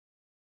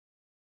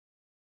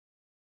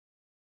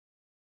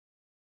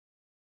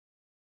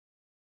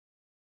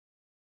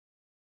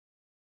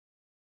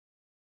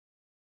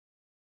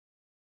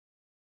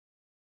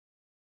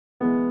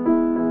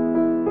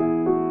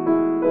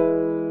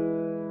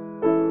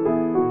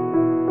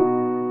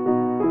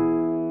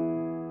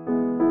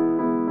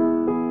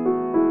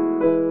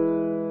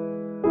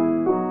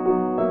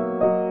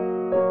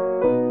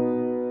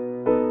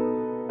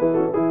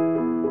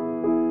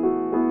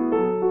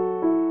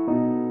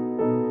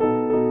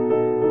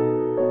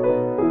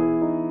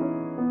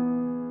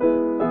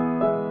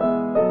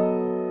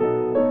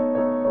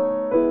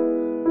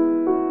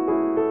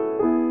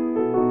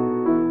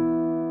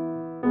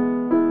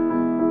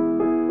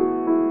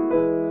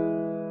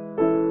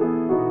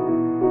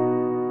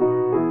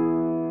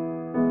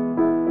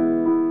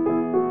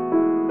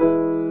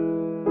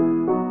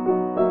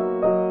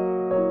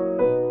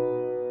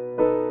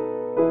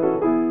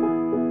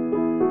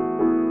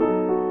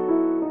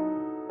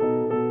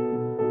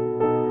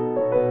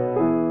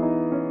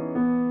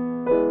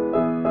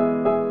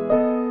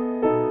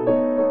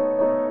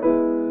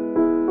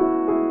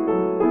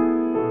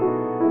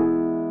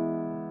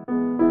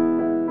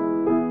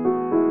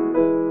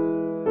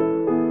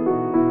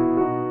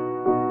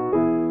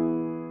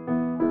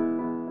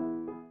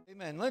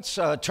Amen. Let's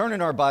turn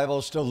in our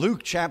Bibles to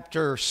Luke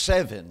chapter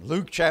 7.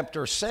 Luke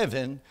chapter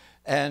 7,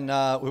 and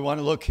we want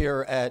to look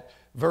here at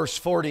verse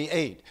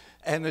 48.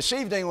 And this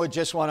evening we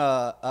just want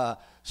to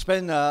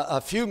spend a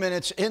few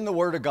minutes in the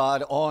Word of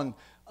God on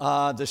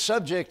the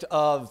subject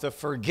of the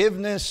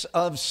forgiveness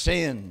of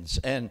sins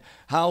and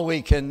how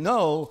we can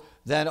know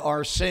that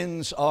our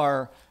sins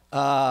are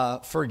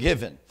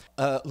forgiven.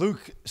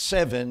 Luke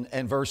 7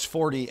 and verse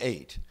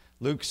 48.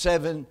 Luke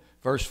 7,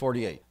 verse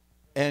 48.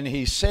 And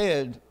he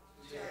said,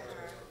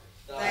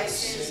 "Thy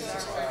sins are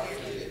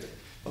forgiven."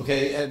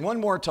 Okay, and one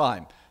more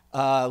time.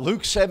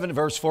 Luke 7,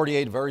 verse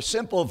 48, a very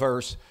simple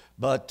verse,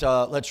 but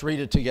let's read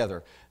it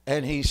together.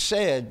 And he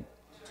said,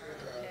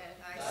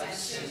 "Thy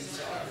sins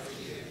are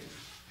forgiven."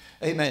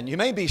 Amen. You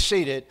may be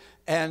seated.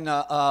 And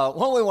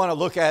what we want to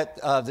look at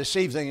this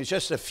evening is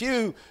just a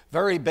few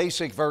very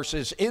basic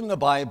verses in the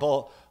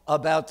Bible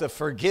about the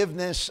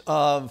forgiveness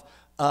of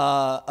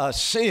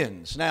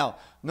sins. Now,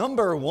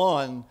 number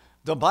one,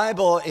 the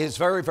Bible is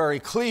very, very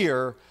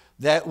clear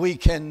that we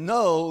can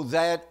know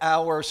that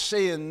our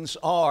sins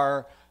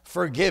are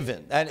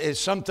forgiven. That is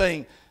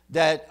something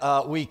that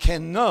we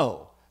can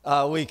know.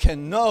 We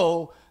can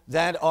know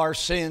that our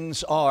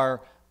sins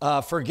are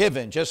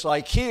forgiven. Just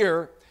like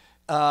here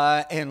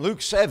in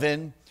Luke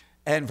 7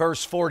 and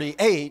verse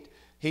 48,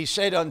 he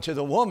said unto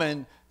the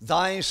woman,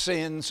 "Thy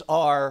sins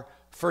are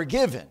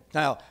forgiven."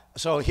 Now,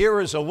 so here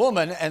is a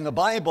woman, and the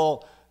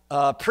Bible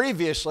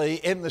previously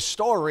in the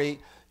story,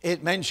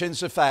 it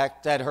mentions the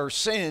fact that her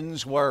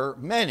sins were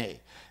many.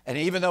 And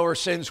even though her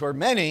sins were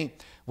many,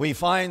 we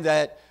find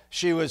that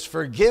she was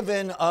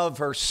forgiven of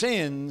her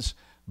sins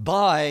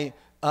by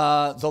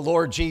the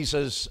Lord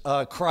Jesus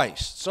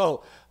Christ.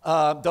 So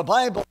the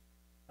Bible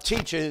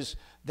teaches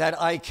that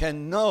I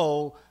can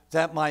know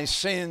that my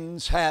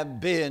sins have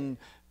been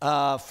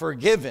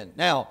forgiven.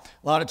 Now,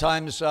 a lot of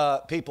times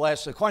people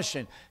ask the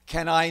question,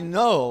 can I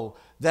know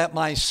that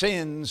my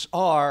sins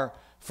are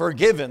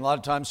forgiven? A lot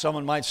of times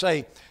someone might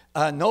say,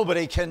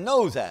 nobody can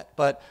know that.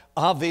 But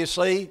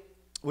obviously,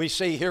 we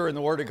see here in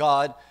the Word of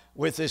God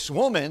with this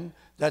woman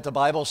that the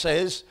Bible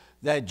says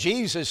that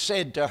Jesus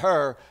said to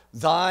her,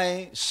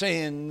 "Thy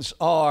sins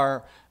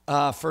are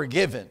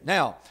forgiven."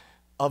 Now,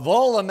 of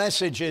all the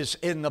messages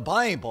in the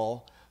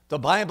Bible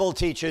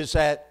teaches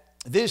that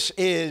this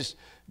is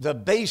the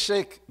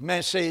basic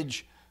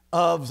message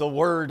of the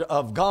Word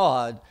of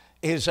God,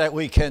 is that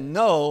we can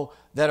know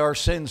that our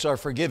sins are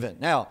forgiven.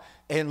 Now,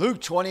 in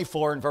Luke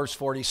 24 and verse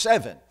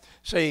 47,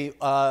 see,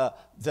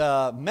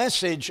 the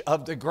message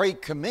of the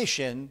Great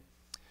Commission,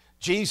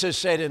 Jesus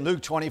said in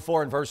Luke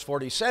 24 and verse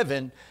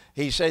 47,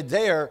 he said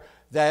there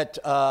that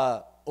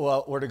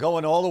we're to go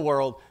in all the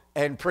world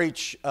and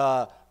preach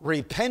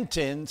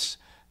repentance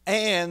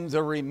and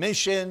the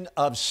remission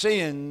of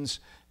sins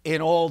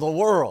in all the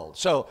world.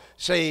 So,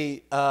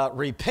 see,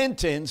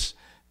 repentance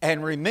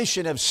and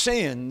remission of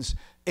sins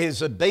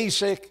is a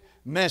basic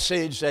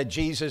message that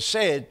Jesus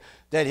said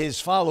that his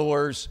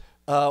followers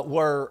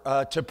were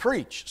to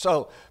preach.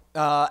 So,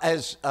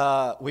 as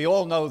we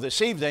all know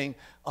this evening,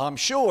 I'm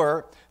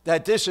sure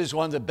that this is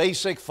one of the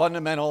basic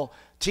fundamental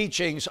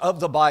teachings of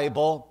the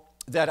Bible,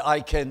 that I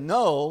can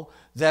know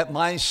that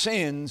my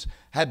sins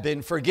have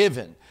been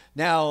forgiven.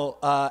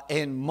 Now,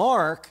 in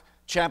Mark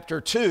chapter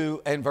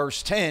 2 and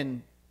verse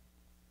 10,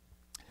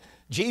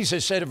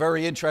 Jesus said a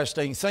very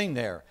interesting thing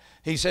there.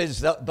 He says,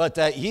 "But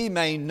that ye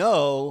may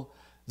know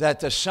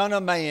that the Son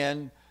of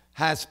Man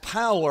hath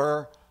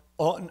power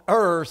on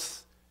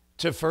earth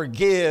to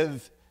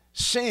forgive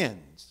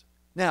sins."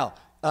 Now,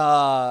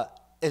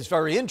 it's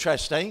very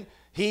interesting.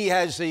 He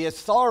has the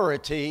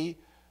authority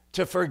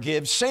to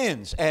forgive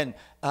sins. And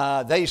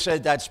they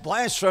said that's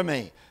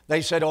blasphemy.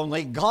 They said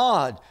only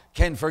God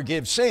can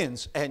forgive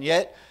sins. And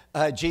yet,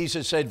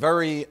 Jesus said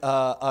very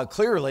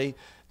clearly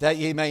that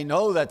ye may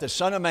know that the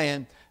Son of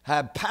Man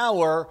have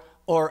power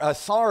or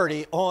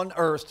authority on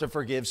earth to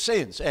forgive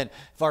sins. And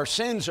if our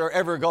sins are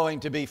ever going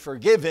to be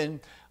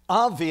forgiven,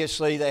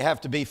 obviously they have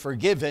to be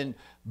forgiven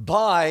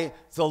by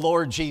the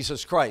Lord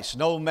Jesus Christ.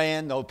 No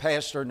man, no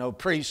pastor, no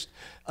priest,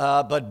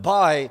 but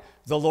by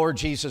the Lord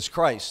Jesus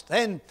Christ.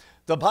 And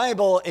the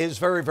Bible is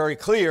very, very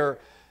clear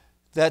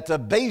that the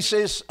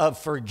basis of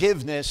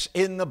forgiveness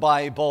in the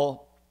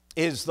Bible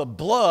is the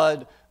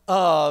blood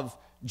of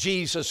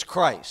Jesus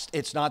Christ.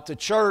 It's not the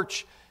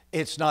church,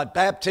 it's not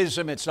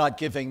baptism, it's not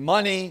giving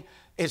money,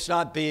 it's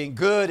not being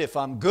good. If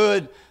I'm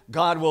good,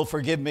 God will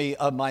forgive me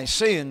of my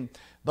sin.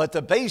 But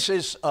the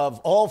basis of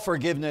all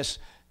forgiveness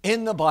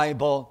in the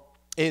Bible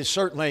is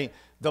certainly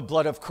the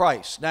blood of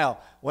Christ. Now,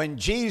 when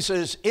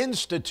Jesus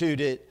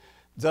instituted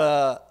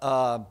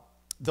the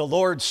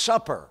Lord's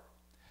Supper,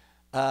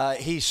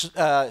 he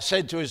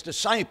said to his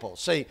disciples,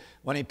 see,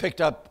 when he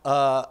picked up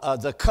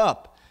the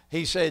cup,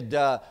 he said,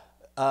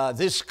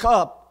 this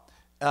cup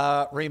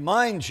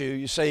reminds you,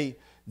 you see,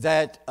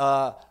 that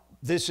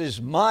this is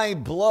my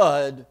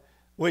blood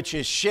which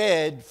is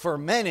shed for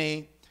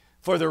many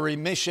for the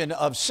remission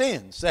of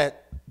sins.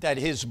 That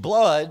his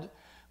blood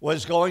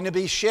was going to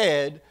be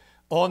shed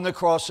on the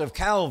cross of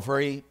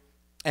Calvary,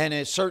 and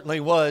it certainly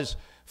was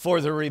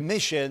for the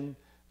remission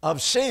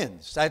of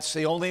sins. That's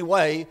the only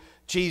way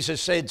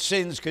Jesus said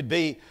sins could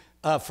be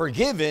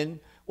forgiven,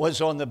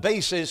 was on the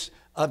basis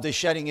of the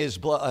shedding his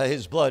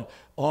blood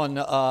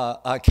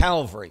on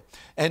Calvary.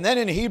 And then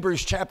in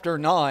Hebrews chapter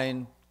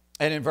 9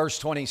 and in verse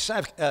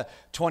 26,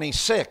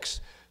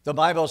 the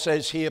Bible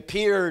says he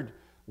appeared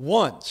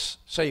once,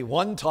 say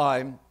one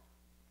time,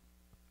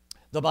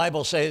 the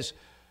Bible says,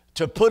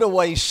 to put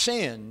away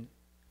sin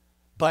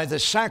by the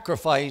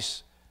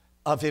sacrifice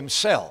of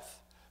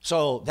himself.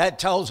 So that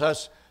tells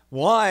us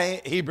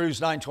why,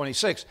 Hebrews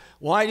 9:26,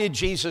 why did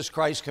Jesus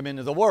Christ come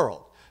into the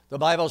world? The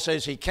Bible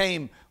says he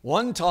came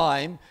one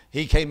time,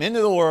 he came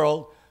into the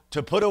world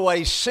to put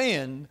away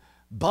sin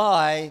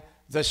by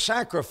the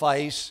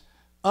sacrifice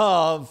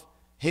of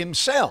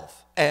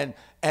himself. And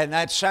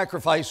that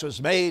sacrifice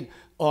was made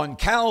on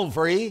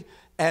Calvary,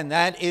 and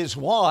that is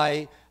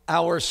why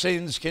our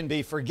sins can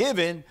be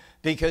forgiven,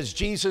 because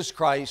Jesus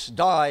Christ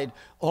died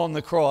on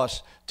the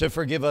cross to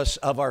forgive us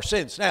of our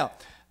sins. Now,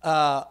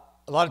 a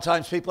lot of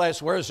times people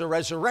ask, where does the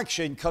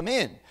resurrection come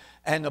in?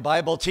 And the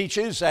Bible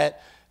teaches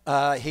that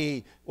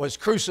he was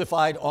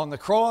crucified on the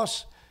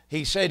cross.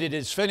 He said it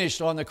is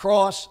finished on the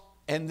cross.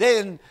 And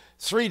then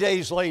 3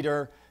 days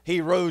later,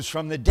 he rose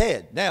from the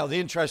dead. Now, the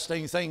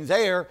interesting thing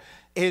there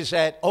is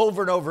that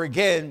over and over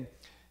again,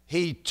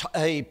 he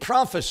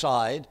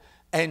prophesied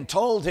and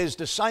told his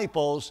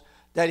disciples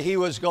that he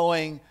was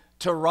going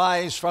to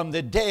rise from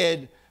the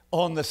dead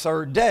on the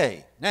third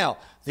day. Now,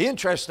 the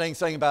interesting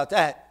thing about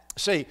that,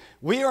 see,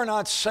 we are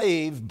not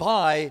saved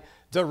by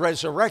the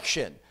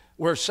resurrection.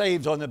 We're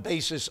saved on the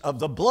basis of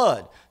the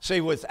blood.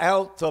 See,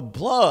 without the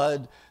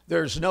blood,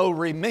 there's no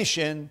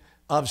remission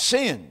of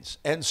sins.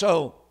 And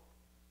so,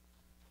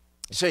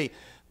 see,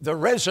 the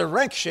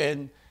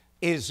resurrection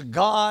is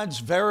God's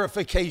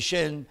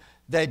verification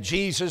that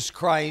Jesus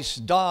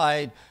Christ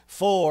died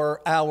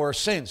for our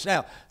sins.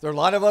 Now, there are a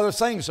lot of other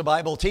things the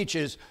Bible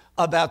teaches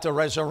about the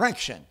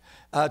resurrection.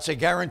 It's a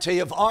guarantee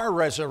of our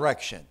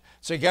resurrection.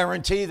 It's a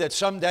guarantee that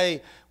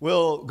someday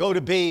we'll go to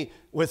be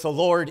with the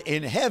Lord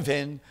in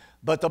heaven.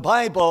 But the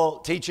Bible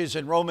teaches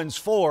in Romans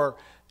 4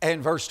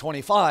 and verse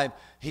 25,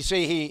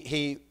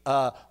 he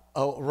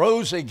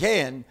rose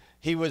again.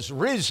 He was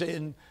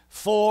risen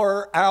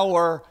for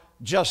our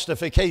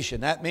justification.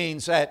 That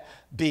means that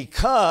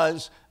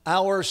because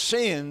our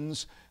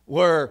sins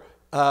were,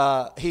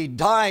 he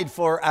died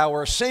for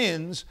our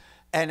sins.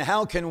 And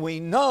how can we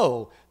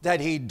know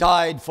that he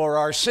died for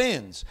our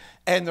sins?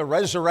 And the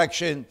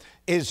resurrection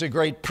is a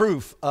great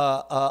proof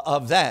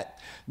of that.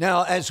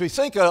 Now, as we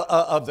think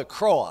of the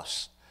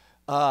cross,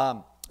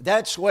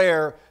 that's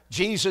where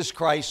Jesus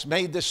Christ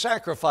made the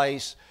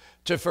sacrifice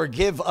to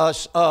forgive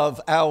us of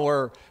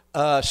our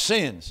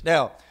sins.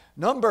 Now,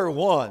 number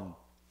one,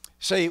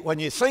 see, when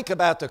you think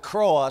about the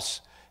cross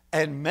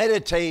and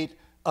meditate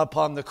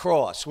upon the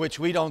cross, which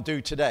we don't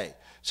do today.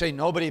 See,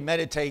 nobody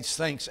meditates,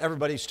 thinks,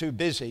 everybody's too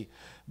busy.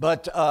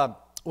 But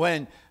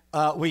when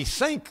we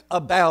think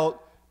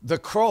about the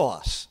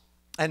cross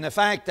and the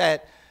fact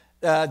that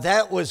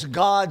that was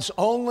God's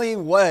only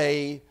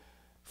way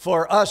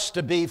for us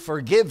to be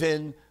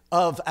forgiven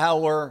of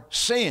our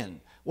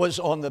sin, was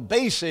on the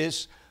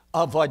basis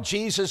of what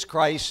Jesus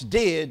Christ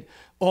did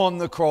on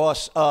the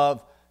cross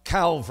of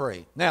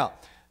Calvary. Now,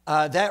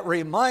 that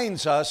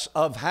reminds us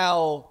of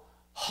how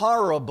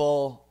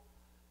horrible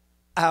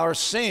our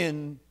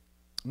sin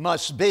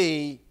must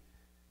be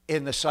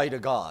in the sight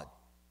of God.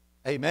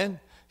 Amen?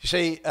 You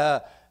see,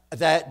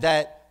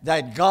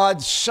 that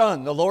God's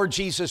Son, the Lord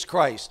Jesus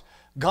Christ,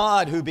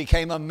 God who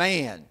became a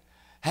man,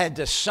 had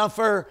to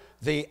suffer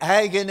the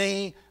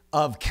agony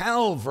of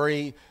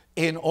Calvary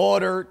in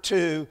order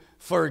to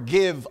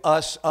forgive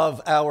us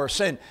of our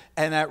sin.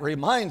 And that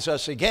reminds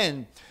us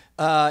again,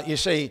 you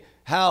see,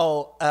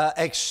 how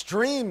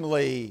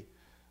extremely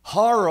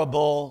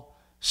horrible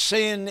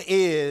sin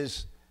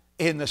is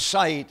in the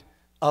sight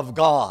of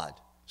God.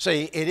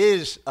 See, it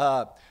is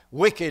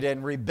wicked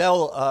and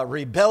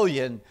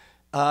rebellion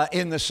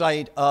in the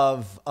sight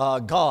of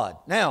God.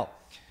 Now,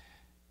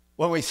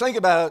 when we think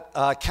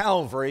about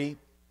Calvary,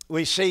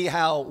 we see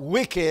how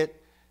wicked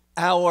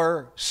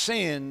our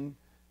sin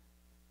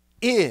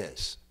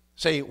is.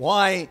 See,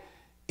 why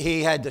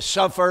he had to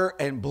suffer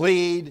and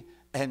bleed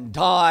and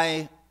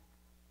die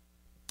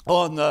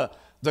on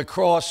the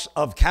cross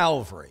of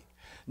Calvary.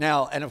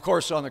 Now, and of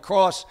course, on the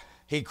cross,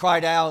 he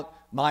cried out,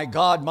 my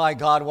God,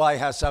 why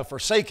hast thou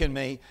forsaken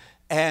me?"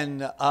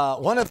 And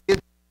one of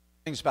the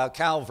things about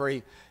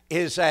Calvary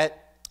is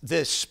that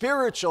the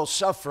spiritual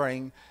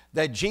suffering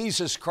that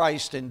Jesus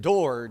Christ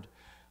endured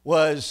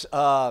was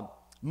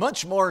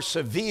much more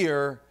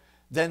severe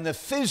than the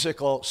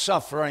physical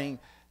suffering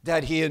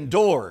that he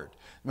endured.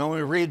 When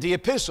we read the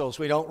epistles,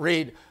 we don't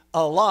read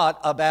a lot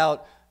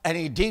about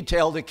any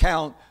detailed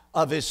account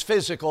of his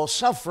physical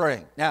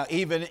suffering. Now,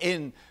 even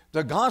in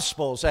the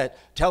Gospels that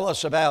tell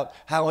us about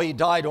how he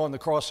died on the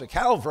cross of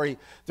Calvary,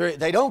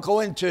 they don't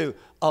go into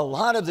a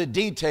lot of the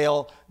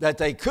detail that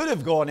they could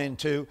have gone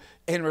into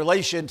in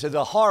relation to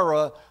the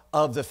horror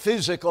of the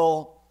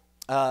physical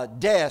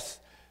death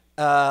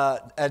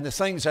and the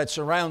things that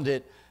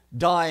surrounded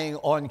dying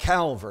on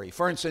Calvary.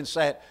 For instance,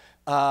 that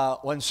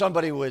when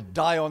somebody would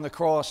die on the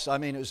cross, I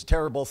mean, it was a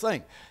terrible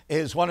thing. It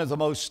is one of the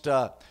most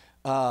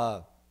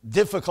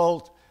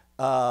difficult,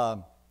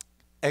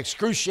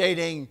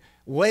 excruciating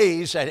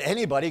ways that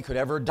anybody could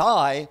ever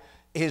die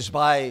is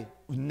by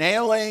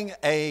nailing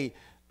a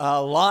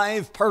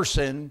live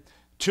person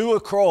to a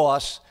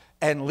cross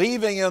and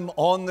leaving him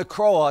on the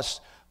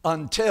cross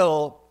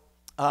until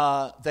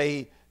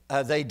they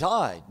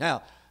died.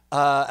 Now,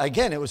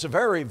 again, it was a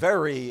very,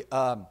 very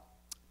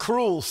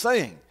cruel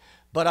thing.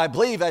 But I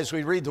believe as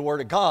we read the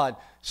Word of God,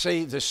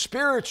 see, the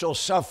spiritual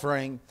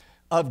suffering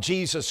of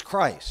Jesus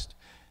Christ.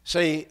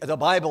 See, the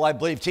Bible, I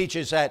believe,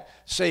 teaches that,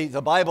 see,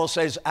 the Bible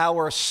says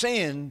our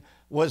sin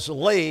was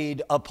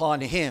laid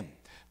upon him.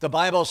 The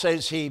Bible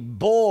says he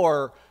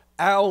bore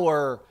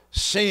our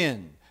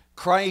sin.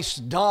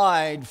 Christ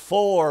died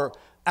for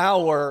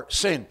our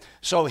sin.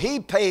 So he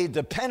paid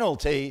the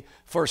penalty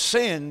for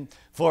sin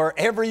for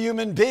every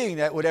human being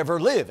that would ever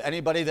live.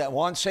 Anybody that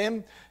wants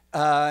him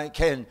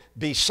can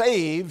be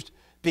saved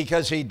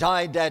because he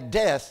died that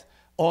death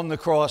on the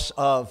cross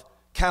of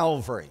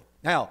Calvary.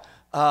 Now,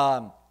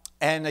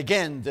 and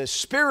again, the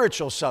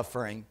spiritual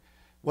suffering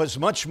was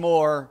much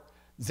more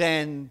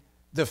than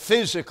the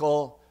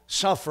physical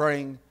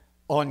suffering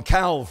on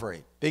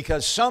Calvary,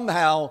 because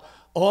somehow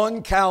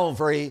on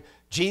Calvary,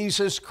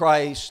 Jesus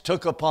Christ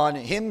took upon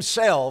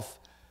himself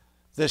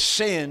the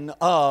sin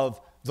of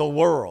the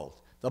world.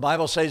 The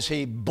Bible says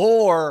he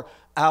bore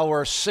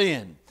our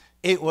sin.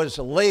 It was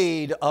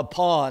laid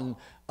upon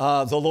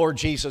the Lord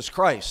Jesus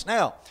Christ.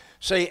 Now,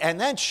 see,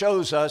 and that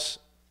shows us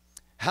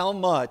how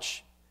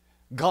much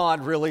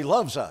God really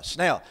loves us.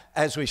 Now,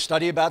 as we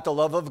study about the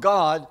love of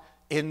God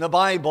in the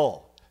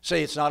Bible,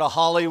 see, it's not a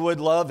Hollywood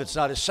love, it's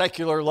not a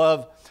secular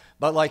love,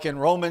 but like in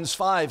Romans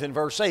 5 in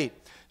verse 8,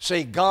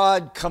 see,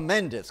 God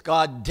commendeth,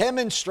 God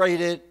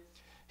demonstrated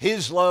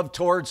his love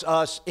towards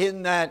us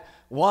in that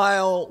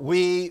while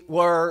we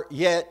were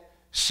yet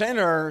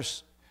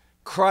sinners,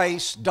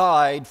 Christ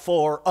died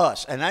for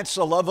us. And that's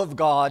the love of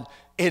God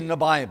in the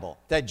Bible,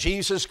 that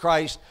Jesus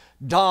Christ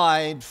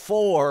died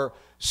for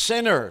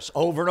sinners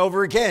over and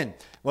over again.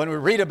 When we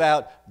read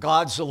about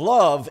God's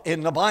love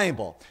in the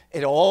Bible,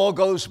 it all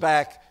goes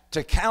back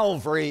to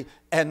Calvary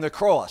and the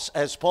cross.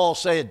 As Paul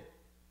said,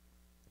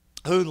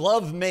 who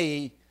loved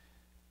me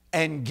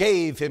and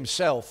gave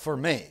himself for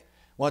me.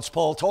 What's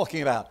Paul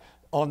talking about?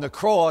 On the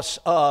cross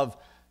of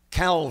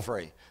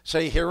Calvary.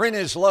 See, herein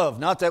is love,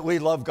 not that we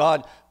love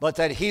God, but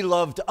that he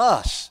loved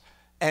us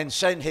and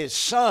sent his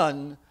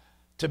Son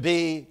to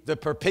be the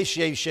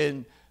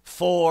propitiation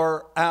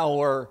for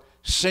our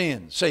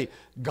sins. See,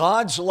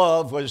 God's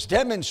love was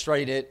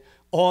demonstrated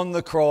on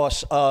the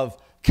cross of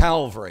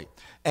Calvary.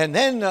 And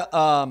then,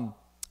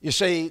 you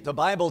see, the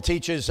Bible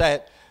teaches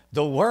that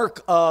the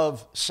work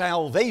of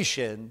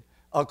salvation,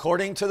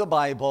 according to the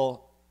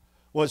Bible,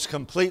 was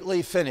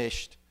completely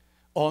finished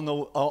on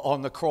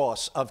the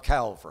cross of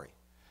Calvary.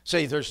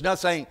 See, there's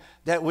nothing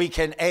that we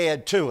can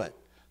add to it.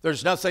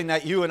 There's nothing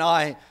that you and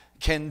I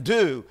can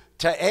do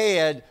to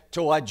add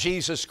to what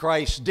Jesus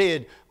Christ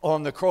did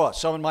on the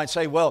cross. Someone might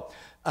say, well,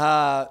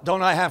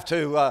 don't I have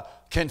to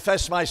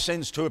confess my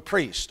sins to a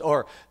priest?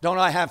 Or don't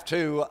I have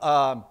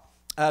to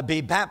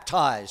be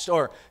baptized?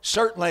 Or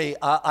certainly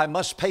I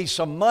must pay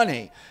some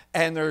money,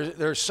 and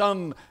there's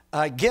some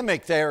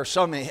gimmick there,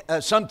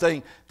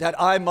 something that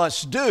I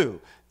must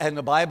do. And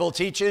the Bible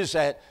teaches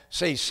that,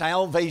 see,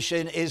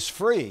 salvation is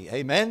free.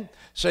 Amen?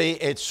 See,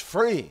 it's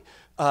free.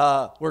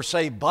 We're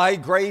saved by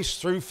grace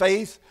through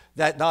faith,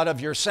 that not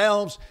of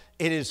yourselves.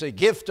 It is a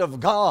gift of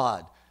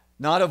God,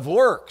 not of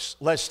works,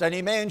 lest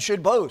any man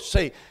should boast.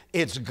 See,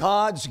 it's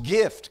God's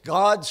gift.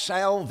 God's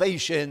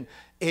salvation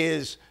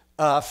is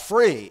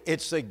free.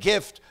 It's the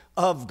gift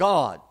of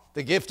God.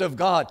 The gift of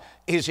God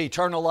is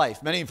eternal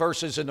life. Many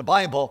verses in the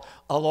Bible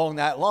along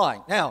that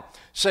line. Now,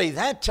 see,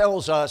 that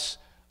tells us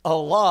a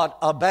lot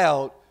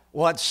about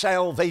what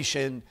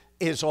salvation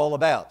is all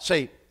about.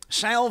 See,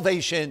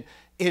 salvation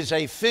is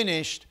a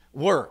finished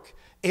work.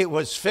 It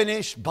was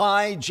finished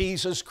by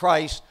Jesus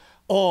Christ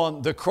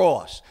on the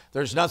cross.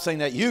 There's nothing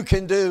that you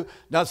can do,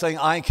 nothing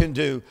I can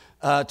do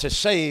to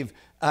save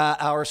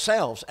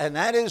ourselves. And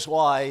that is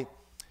why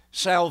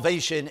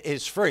salvation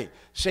is free.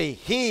 See,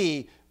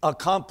 he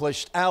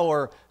accomplished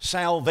our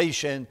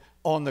salvation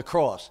on the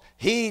cross.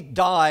 He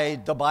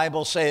died, the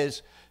Bible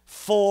says,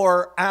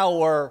 for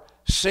our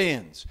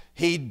sins.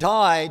 He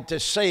died to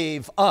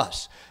save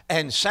us.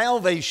 And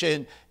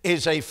salvation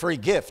is a free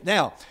gift.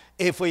 Now,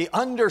 if we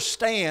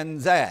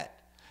understand that,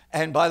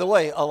 and by the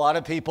way, a lot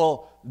of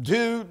people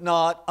do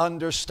not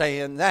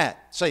understand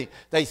that. See,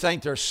 they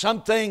think there's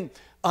something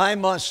I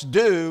must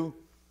do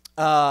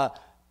by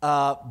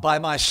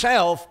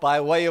myself,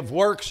 by way of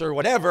works or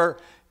whatever,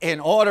 in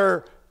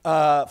order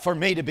for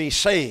me to be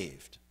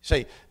saved.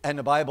 See, and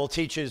the Bible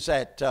teaches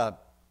that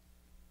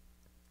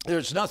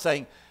there's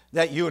nothing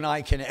that you and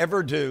I can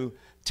ever do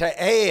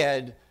to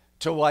add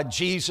to what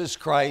Jesus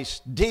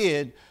Christ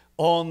did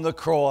on the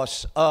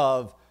cross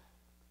of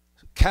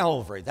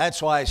Calvary.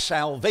 That's why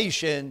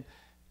salvation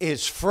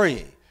is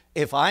free.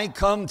 If I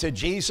come to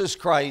Jesus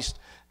Christ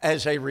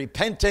as a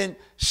repentant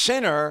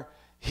sinner,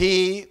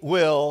 he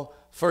will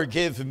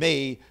forgive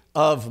me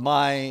of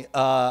my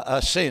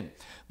sin.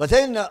 But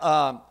then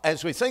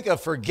as we think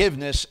of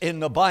forgiveness in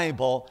the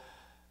Bible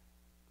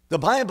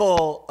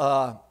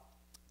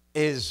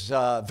is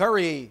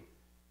very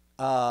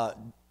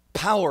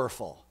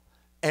powerful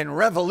and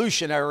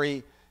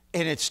revolutionary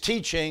in its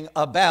teaching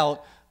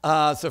about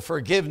the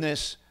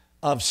forgiveness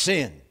of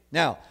sin.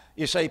 Now,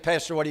 you say,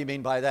 Pastor, what do you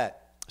mean by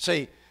that?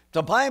 See,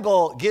 the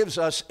Bible gives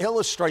us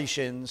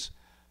illustrations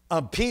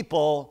of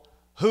people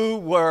who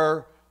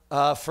were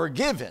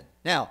forgiven.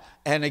 Now,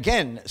 and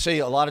again, see,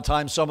 a lot of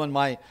times someone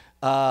might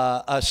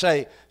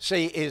say,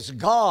 is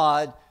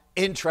God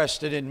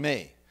interested in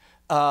me?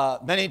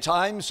 Many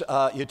times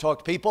you talk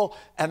to people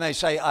and they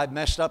say, I've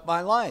messed up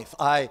my life.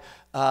 I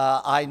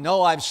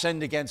know I've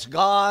sinned against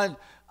God.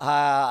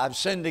 I've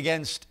sinned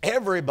against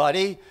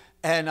everybody,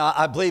 and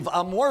I believe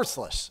I'm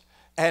worthless.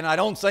 And I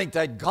don't think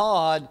that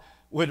God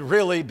would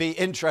really be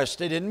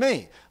interested in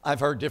me. I've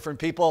heard different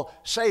people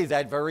say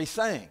that very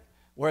thing,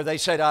 where they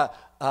said,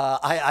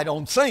 I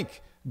don't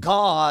think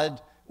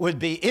God would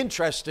be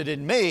interested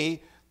in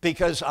me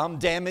because I'm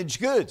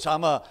damaged goods.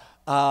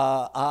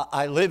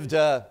 I lived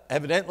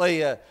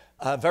evidently a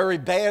very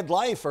bad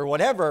life or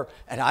whatever,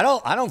 and I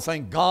don't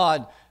think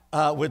God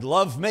would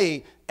love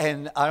me,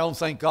 and I don't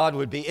think God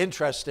would be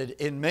interested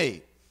in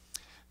me.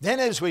 Then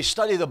as we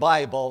study the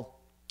Bible,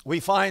 we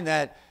find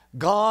that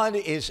God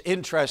is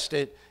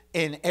interested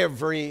in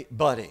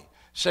everybody.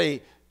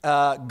 See,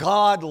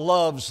 God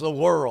loves the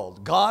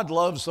world. God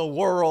loves the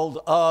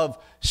world of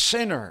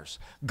sinners.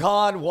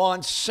 God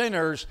wants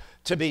sinners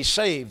to be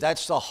saved.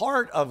 That's the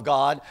heart of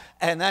God,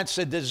 and that's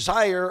the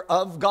desire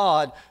of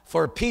God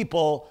for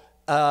people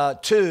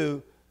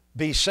to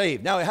be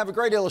saved. Now, we have a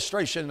great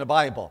illustration in the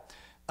Bible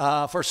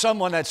for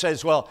someone that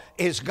says, well,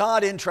 is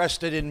God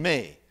interested in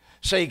me?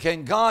 Say,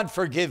 can God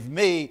forgive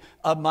me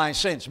of my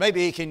sins?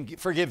 Maybe he can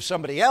forgive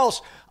somebody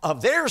else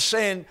of their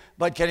sin,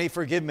 but can he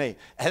forgive me?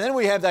 And then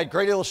we have that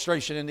great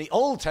illustration in the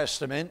Old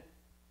Testament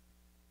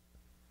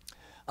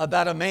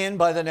about a man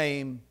by the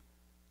name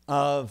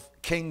of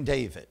King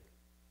David.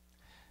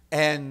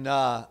 And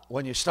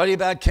when you study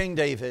about King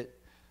David,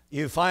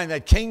 you find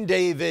that King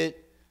David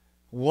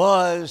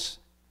was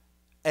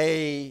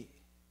an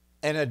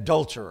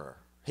adulterer.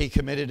 He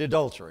committed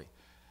adultery.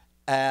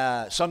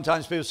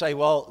 Sometimes people say,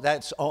 well,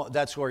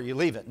 that's where you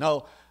leave it.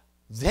 No,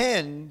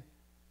 then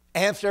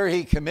after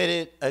he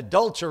committed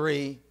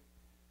adultery,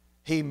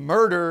 he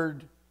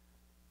murdered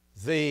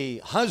the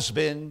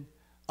husband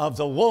of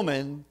the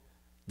woman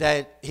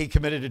that he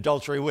committed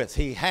adultery with.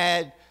 He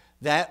had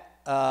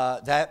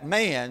that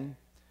man,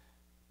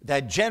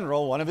 that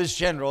general, one of his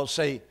generals,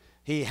 say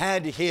he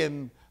had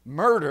him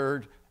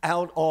murdered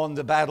out on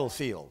the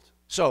battlefield.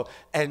 So,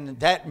 and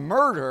that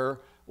murder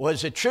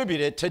was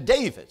attributed to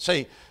David.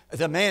 See,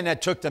 the man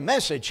that took the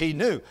message, he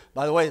knew.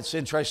 By the way, it's an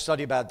interesting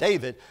study about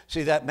David.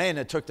 See, that man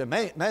that took the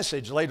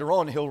message, later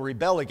on, he'll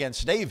rebel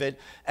against David,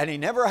 and he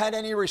never had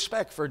any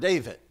respect for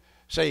David.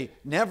 See,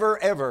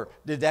 never ever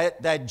did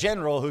that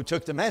general who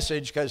took the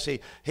message, because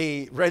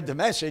he read the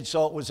message,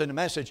 saw it was in the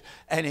message,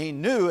 and he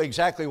knew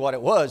exactly what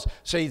it was.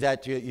 See,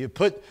 that you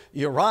put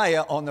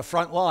Uriah on the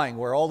front line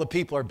where all the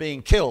people are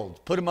being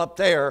killed. Put him up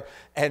there,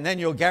 and then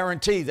you'll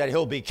guarantee that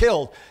he'll be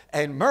killed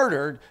and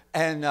murdered.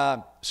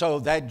 And so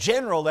that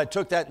general that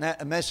took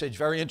that message,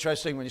 very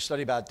interesting when you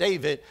study about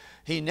David,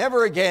 he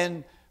never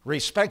again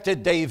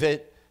respected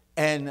David,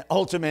 and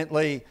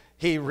ultimately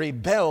he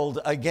rebelled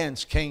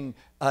against King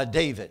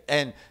David.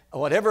 And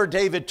whatever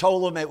David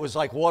told him, it was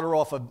like water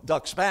off a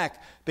duck's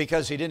back,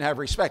 because he didn't have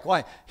respect.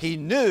 Why? He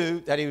knew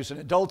that he was an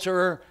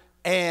adulterer,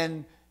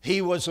 and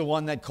he was the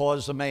one that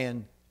caused the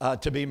man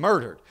to be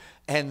murdered.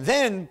 And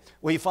then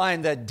we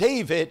find that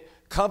David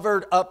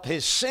covered up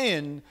his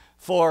sin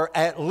for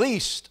at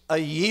least a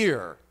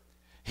year.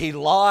 He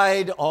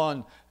lied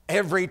on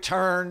every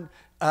turn.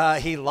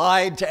 He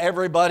lied to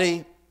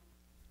everybody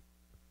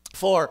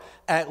for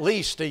at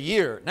least a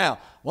year. Now,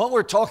 what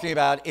we're talking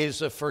about is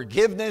the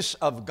forgiveness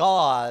of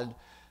God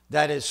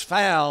that is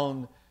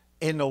found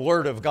in the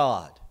Word of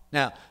God.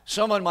 Now,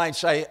 someone might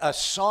say a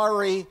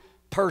sorry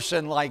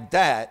person like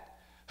that,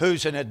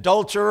 who's an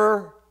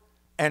adulterer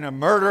and a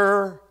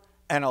murderer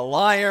and a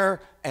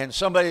liar and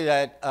somebody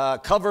that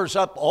covers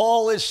up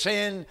all his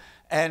sin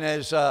and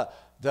is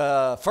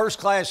the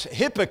first-class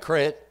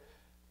hypocrite,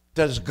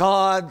 does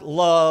God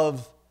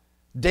love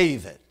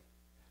David?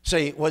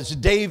 See, was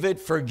David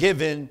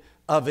forgiven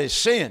of his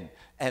sin?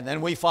 And then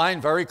we find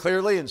very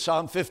clearly in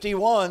Psalm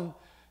 51,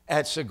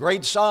 that's a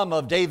great psalm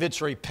of David's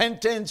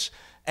repentance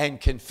and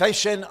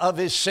confession of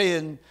his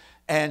sin,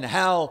 and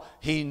how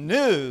he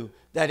knew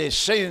that his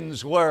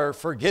sins were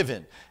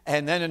forgiven.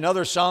 And then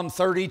another Psalm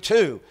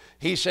 32,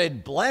 he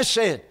said,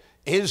 blessed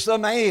is the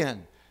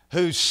man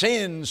whose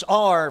sins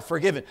are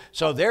forgiven.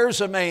 So there's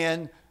a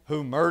man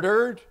who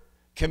murdered,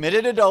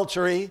 committed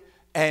adultery,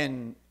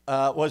 and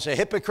was a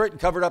hypocrite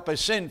and covered up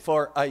his sin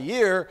for a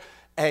year,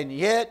 and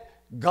yet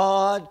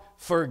God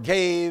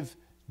forgave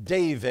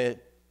David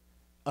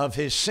of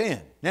his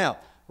sin. Now,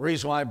 the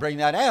reason why I bring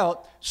that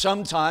out,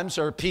 sometimes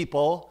there are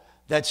people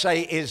that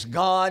say, is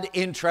God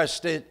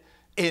interested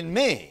in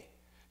me?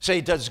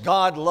 Say, does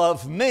God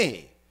love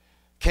me?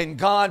 Can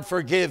God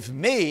forgive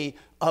me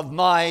of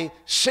my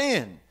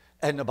sin?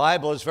 And the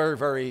Bible is very,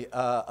 very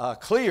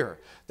clear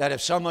that if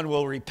someone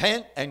will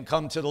repent and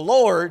come to the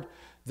Lord,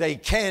 they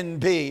can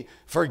be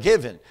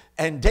forgiven.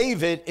 And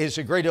David is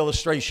a great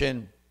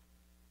illustration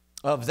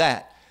of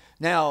that.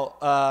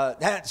 Now,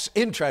 that's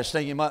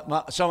interesting.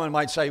 Someone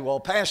might say, well,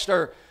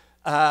 Pastor,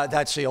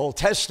 that's the Old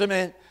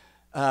Testament.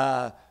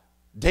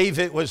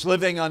 David was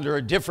living under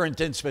a different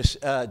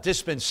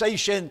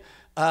dispensation,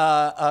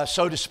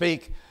 so to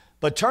speak.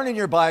 But turn in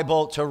your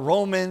Bible to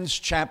Romans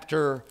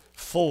chapter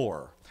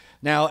 4.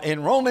 Now,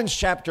 in Romans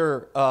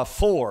chapter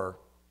 4,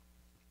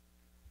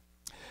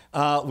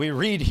 we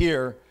read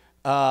here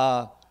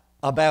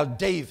about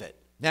David.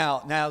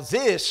 Now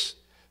this,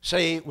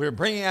 say, we're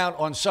bringing out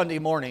on Sunday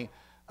morning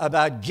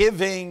about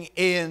giving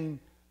in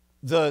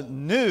the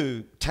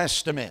New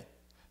Testament.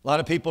 A lot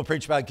of people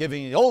preach about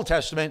giving in the Old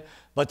Testament,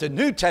 but the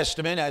New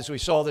Testament, as we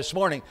saw this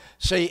morning,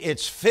 say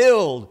it's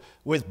filled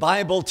with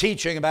Bible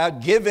teaching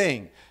about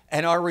giving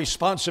and our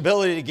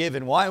responsibility to give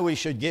and why we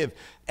should give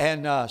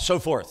and so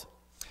forth.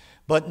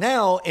 But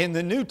now in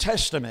the New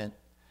Testament,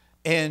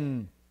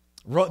 in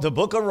the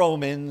book of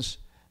Romans,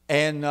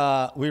 and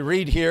we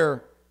read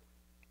here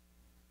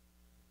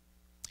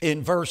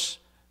in verse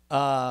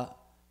 5,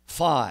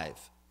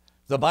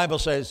 the Bible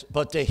says,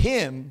 but to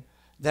him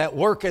that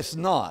worketh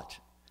not,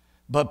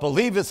 but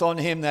believeth on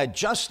him that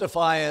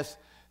justifieth,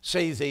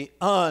 say, the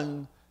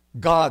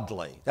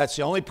ungodly. That's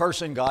the only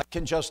person God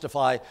can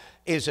justify,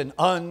 is an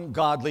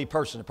ungodly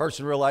person. A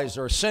person realizes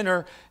they're a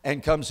sinner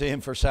and comes to him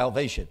for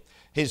salvation.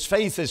 His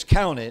faith is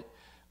counted,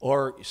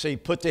 or say,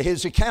 put to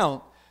his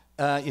account,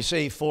 you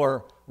see,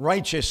 for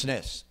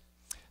righteousness.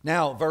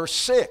 Now, verse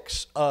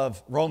 6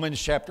 of Romans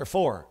chapter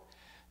 4.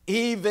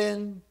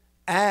 Even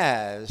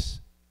as,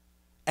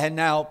 and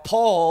now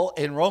Paul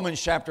in Romans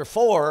chapter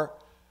 4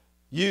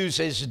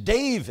 uses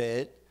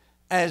David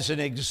as an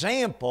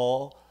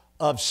example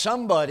of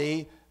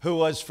somebody who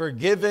was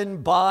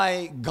forgiven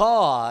by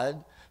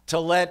God to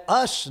let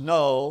us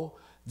know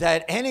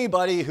that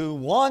anybody who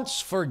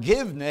wants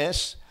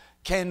forgiveness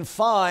can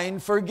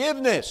find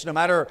forgiveness, no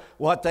matter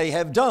what they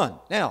have done.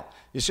 Now,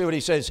 you see what he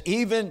says,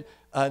 even,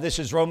 this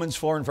is Romans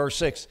 4 and verse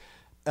 6,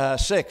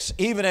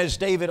 even as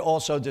David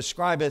also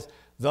describeth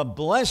the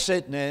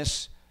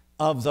blessedness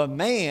of the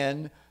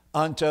man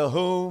unto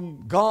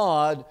whom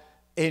God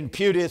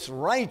imputeth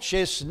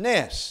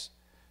righteousness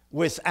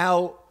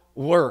without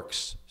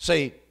works.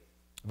 See,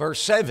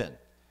 verse 7,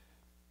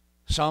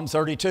 Psalm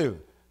 32,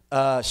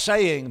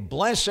 saying,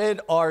 blessed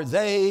are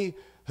they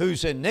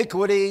whose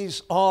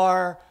iniquities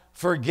are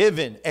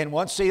forgiven. And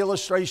what's the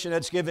illustration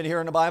that's given here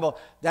in the Bible?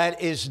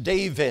 That is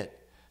David.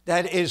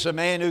 That is a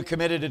man who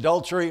committed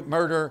adultery,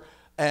 murder,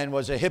 and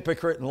was a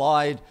hypocrite and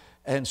lied,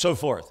 and so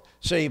forth.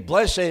 See,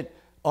 blessed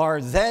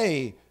are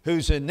they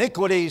whose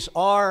iniquities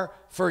are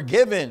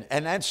forgiven.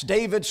 And that's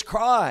David's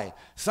cry.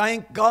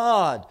 Thank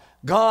God.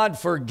 God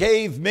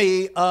forgave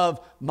me of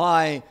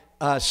my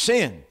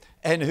sin,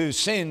 and whose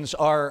sins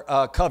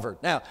are covered.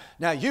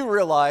 Now you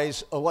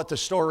realize what the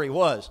story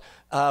was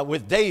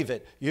with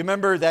David. You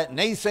remember that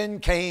Nathan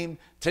came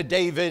to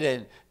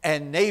David,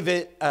 and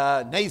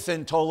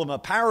Nathan told him a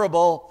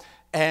parable,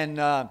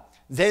 and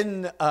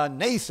then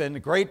Nathan, the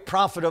great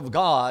prophet of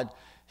God,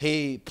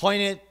 he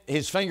pointed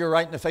his finger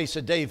right in the face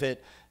of David,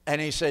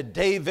 and he said,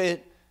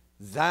 David,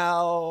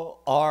 thou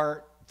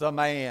art the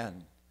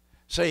man.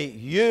 See,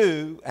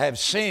 you have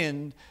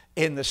sinned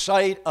in the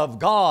sight of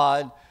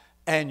God,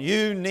 and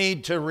you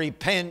need to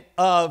repent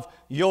of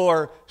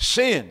your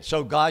sin.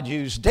 So God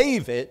used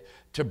David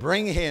to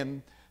bring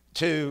him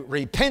to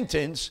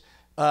repentance.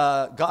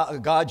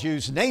 God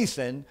used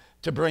Nathan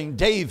to bring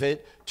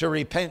David to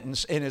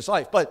repentance in his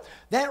life. But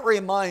that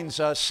reminds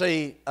us,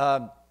 see,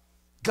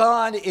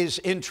 God is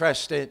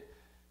interested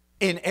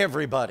in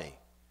everybody.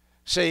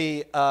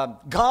 See,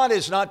 God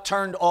is not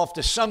turned off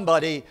to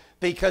somebody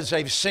because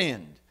they've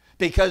sinned,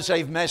 because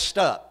they've messed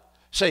up.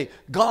 See,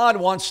 God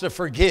wants to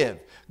forgive.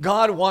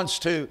 God wants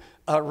to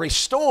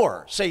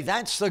restore. See,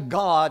 that's the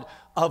God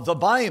of the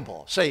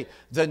Bible. See,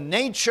 the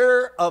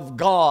nature of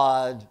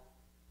God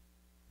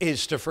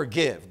is to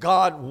forgive.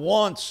 God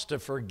wants to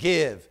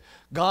forgive.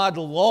 God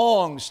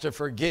longs to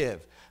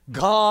forgive.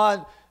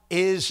 God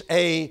is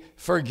a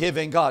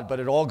forgiving God. But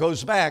it all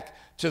goes back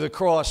to the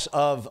cross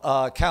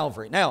of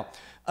Calvary. Now,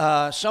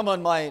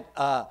 someone might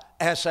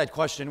ask that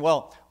question,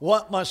 well,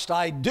 what must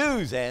I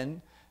do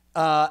then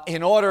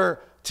in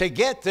order to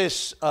get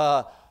this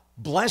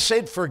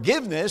blessed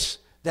forgiveness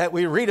that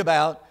we read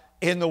about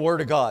in the Word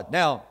of God?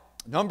 Now,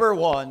 number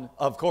one,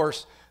 of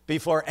course,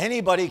 before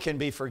anybody can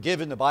be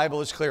forgiven, the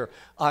Bible is clear.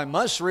 I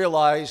must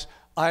realize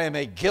I am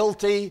a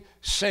guilty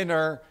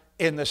sinner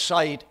in the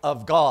sight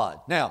of God.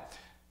 Now,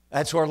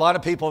 that's where a lot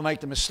of people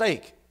make the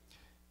mistake.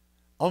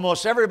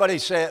 Almost everybody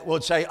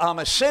would say, I'm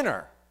a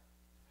sinner.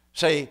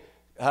 Say,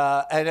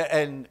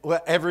 And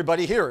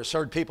everybody here has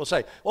heard people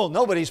say, well,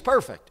 nobody's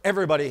perfect.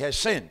 Everybody has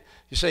sinned.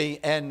 You see,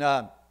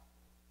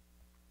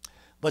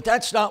 but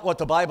that's not what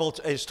the Bible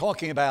is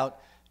talking about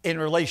in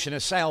relation to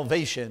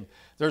salvation.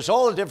 There's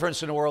all the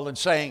difference in the world in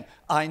saying,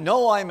 I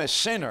know I'm a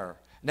sinner.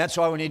 And that's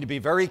why we need to be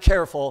very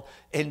careful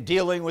in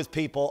dealing with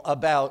people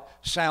about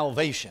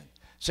salvation.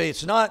 See,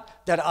 it's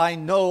not that I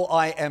know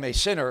I am a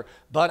sinner,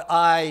 but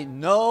I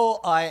know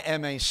I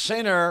am a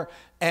sinner,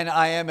 and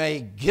I am a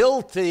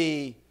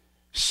guilty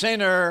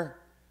sinner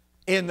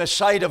in the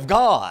sight of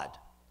God.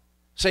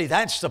 See,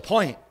 that's the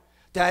point.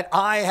 That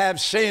I have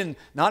sinned,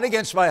 not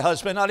against my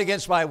husband, not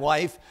against my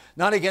wife,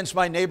 not against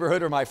my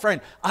neighborhood or my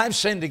friend. I've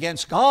sinned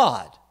against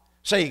God.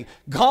 See,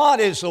 God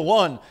is the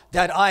one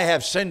that I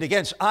have sinned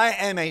against. I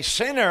am a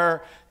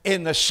sinner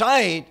in the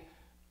sight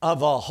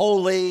of a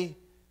holy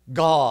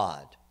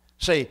God.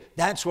 See,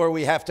 that's where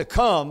we have to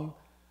come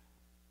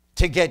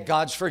to get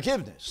God's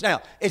forgiveness.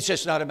 Now, it's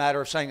just not a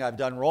matter of saying I've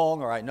done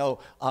wrong or I know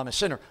I'm a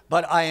sinner,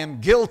 but I am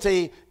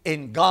guilty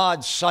in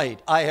God's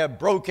sight. I have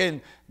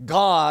broken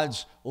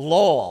God's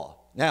law.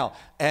 Now,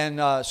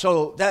 and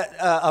so that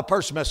a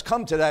person must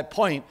come to that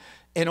point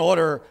in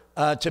order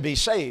to be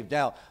saved.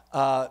 Now,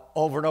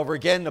 over and over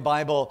again, the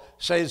Bible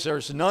says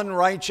there's none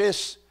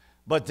righteous,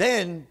 but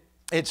then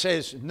it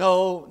says,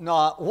 no,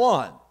 not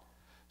one.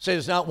 It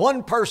says not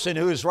one person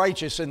who is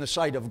righteous in the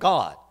sight of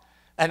God.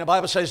 And the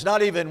Bible says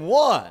not even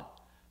one,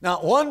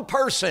 not one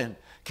person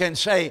can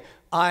say,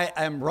 I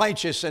am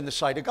righteous in the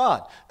sight of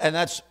God. And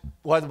that's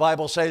why the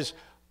Bible says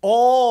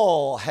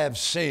all have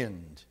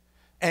sinned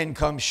and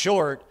come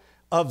short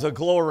of the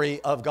glory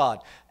of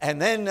God.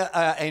 And then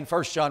in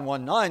 1 John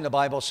 1:9, the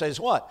Bible says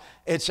what?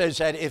 It says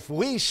that if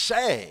we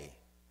say,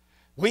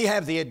 we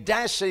have the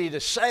audacity to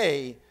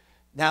say,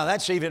 now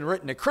that's even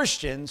written to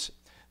Christians,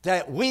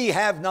 that we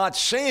have not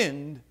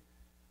sinned,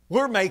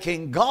 we're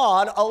making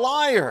God a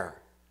liar.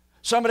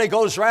 Somebody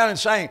goes around and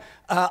saying,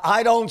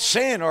 I don't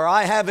sin, or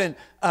I haven't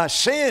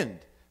sinned.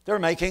 They're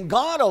making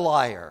God a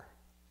liar.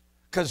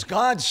 Because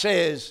God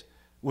says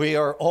we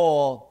are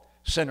all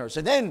sinners.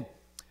 And then,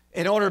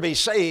 in order to be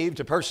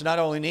saved, a person not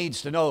only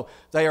needs to know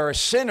they are a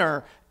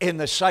sinner in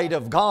the sight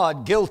of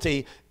God,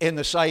 guilty in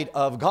the sight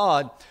of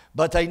God,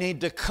 but they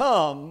need to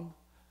come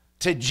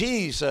to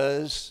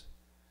Jesus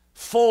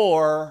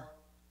for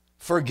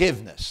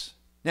forgiveness.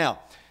 Now,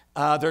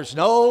 there's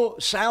no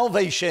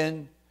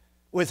salvation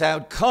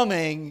without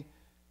coming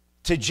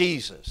to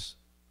Jesus.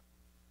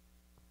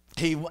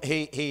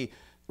 He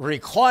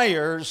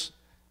requires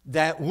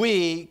that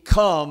we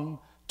come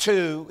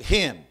to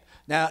Him.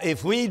 Now,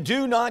 if we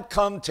do not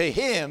come to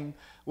Him,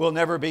 we'll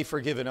never be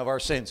forgiven of our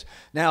sins.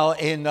 Now,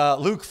 in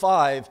Luke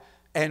 5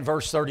 and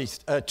verse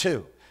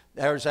 32,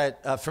 there's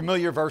that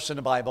familiar verse in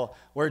the Bible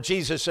where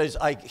Jesus says,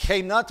 I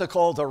came not to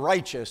call the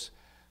righteous,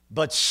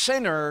 but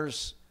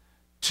sinners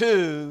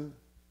to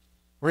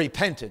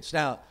repentance.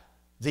 Now,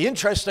 the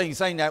interesting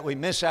thing that we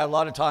miss out a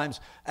lot of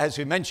times, as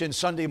we mentioned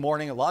Sunday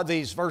morning, a lot of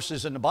these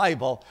verses in the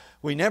Bible,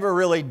 we never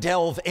really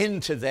delve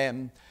into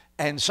them,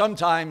 and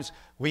sometimes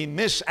we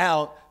miss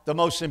out the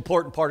most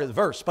important part of the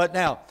verse. But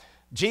now,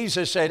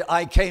 Jesus said,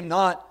 I came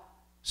not,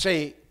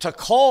 say, to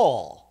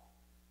call.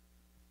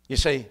 You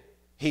see,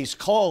 He's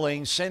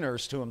calling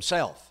sinners to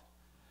Himself.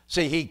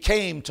 See, He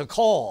came to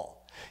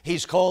call.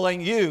 He's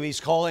calling you.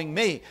 He's calling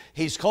me.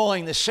 He's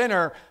calling the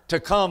sinner to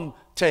come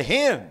to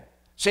Him.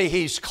 See,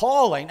 He's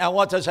calling. Now,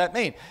 what does that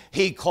mean?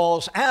 He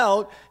calls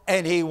out,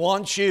 and He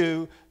wants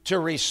you to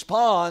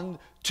respond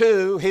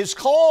to His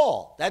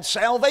call. That's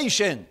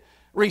salvation.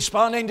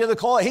 Responding to the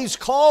call. He's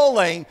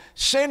calling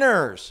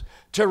sinners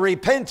to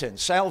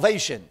repentance,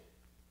 salvation.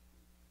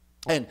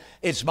 And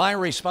it's my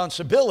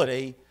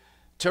responsibility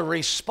to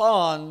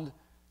respond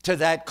to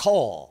that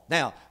call.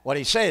 Now, what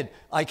He said,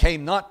 I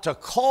came not to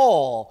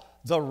call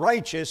the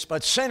righteous,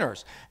 but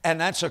sinners. And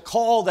that's a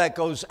call that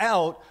goes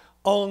out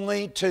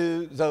only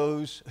to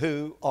those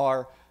who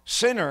are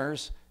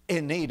sinners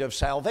in need of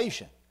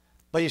salvation.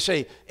 But you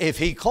see, if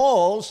He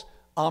calls,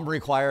 I'm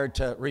required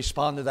to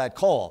respond to that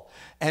call.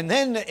 And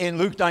then in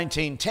Luke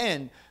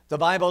 19:10, the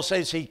Bible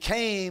says He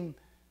came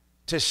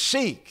to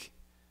seek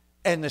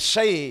and to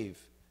save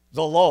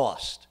the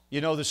lost. You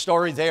know the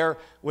story there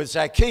with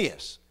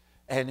Zacchaeus.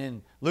 And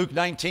in Luke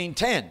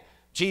 19:10,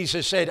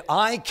 Jesus said,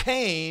 I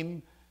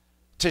came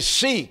to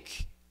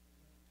seek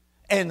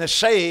and to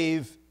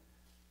save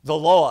the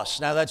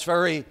lost. Now that's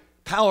very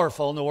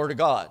powerful in the Word of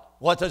God.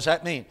 What does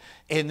that mean?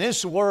 In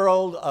this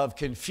world of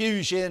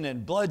confusion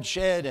and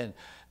bloodshed and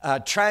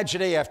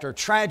tragedy after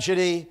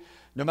tragedy,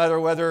 no matter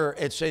whether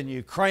it's in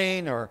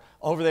Ukraine or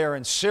over there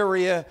in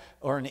Syria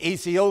or in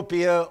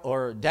Ethiopia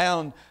or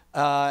down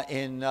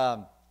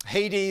in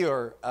Haiti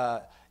or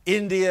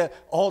India,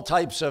 all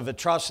types of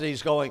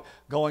atrocities going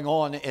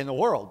on in the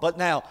world. But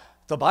now,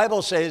 the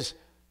Bible says,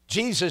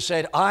 Jesus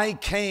said, I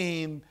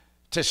came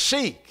to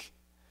seek.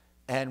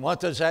 And what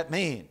does that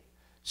mean?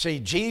 See,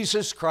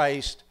 Jesus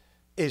Christ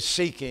is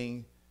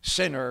seeking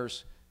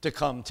sinners to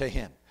come to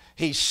Him.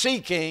 He's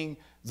seeking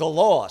the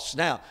lost.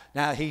 Now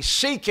He's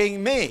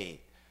seeking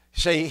me.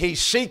 See,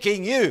 He's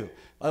seeking you.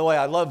 By the way,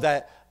 I love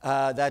that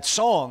that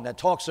song that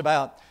talks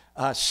about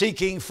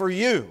seeking for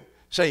you.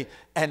 See,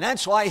 and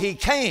that's why he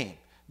came.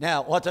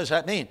 Now, what does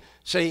that mean?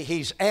 See,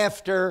 he's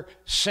after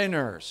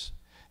sinners.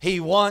 He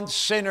wants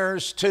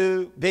sinners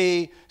to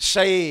be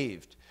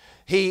saved.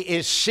 He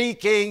is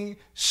seeking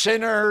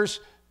sinners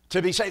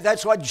to be saved.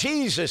 That's what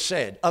Jesus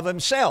said of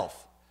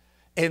himself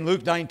in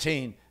Luke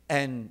 19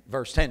 and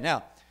verse 10.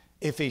 Now,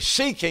 if he's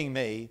seeking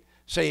me,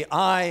 see,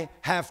 I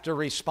have to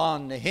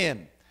respond to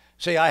him.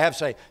 See, I have to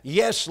say,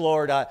 yes,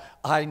 Lord,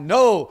 I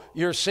know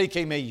you're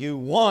seeking me. You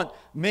want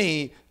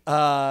me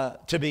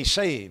to be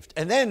saved.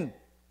 And then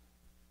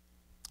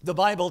the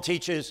Bible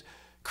teaches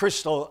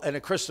in a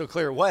crystal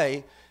clear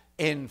way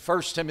in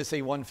 1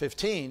 Timothy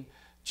 1:15,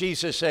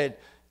 Jesus said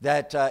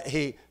that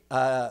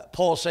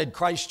Paul said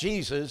Christ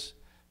Jesus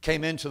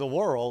came into the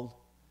world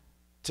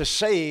to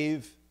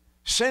save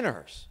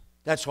sinners.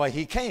 That's why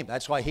he came.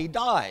 That's why he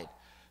died,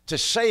 to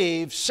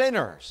save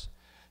sinners.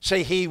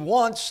 See, he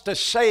wants to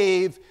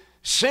save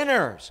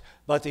sinners,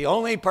 but the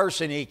only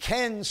person he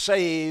can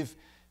save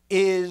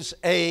is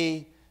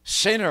a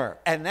sinner.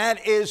 And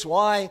that is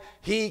why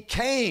he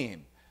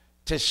came,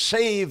 to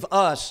save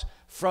us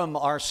from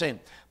our sin.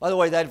 By the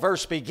way, that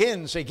verse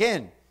begins,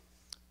 again,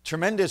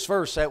 tremendous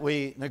verse that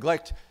we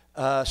neglect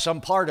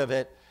some part of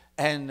it.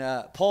 And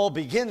Paul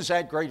begins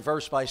that great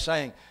verse by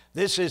saying,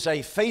 this is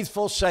a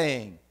faithful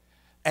saying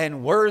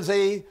and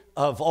worthy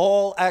of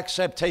all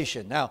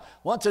acceptation. Now,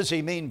 what does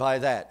he mean by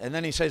that? And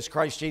then he says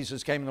Christ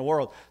Jesus came in the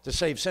world to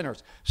save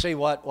sinners. See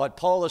what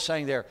Paul is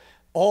saying there.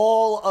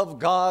 All of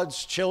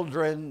God's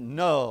children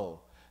know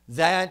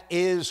that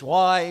is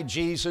why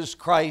Jesus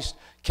Christ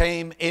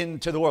came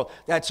into the world.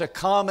 That's a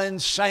common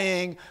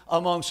saying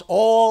amongst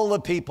all the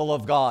people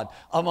of God,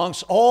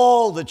 amongst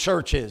all the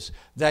churches,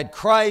 that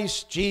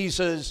Christ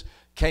Jesus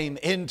came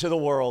into the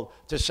world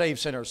to save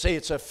sinners. See,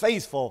 it's a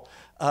faithful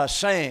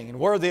saying and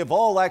worthy of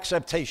all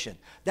acceptation.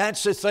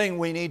 That's the thing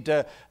we need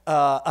to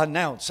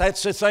announce.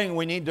 That's the thing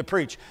we need to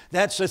preach.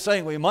 That's the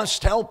thing we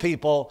must tell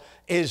people,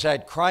 is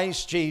that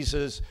Christ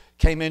Jesus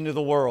came into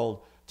the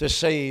world to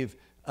save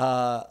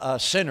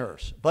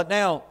sinners. But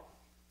now,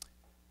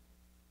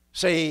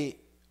 see,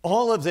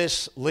 all of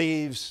this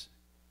leaves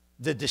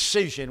the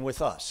decision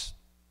with us.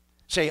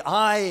 See,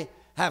 I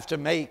have to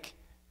make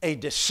a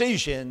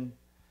decision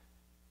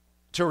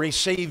to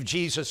receive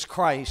Jesus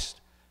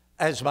Christ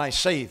as my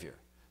Savior.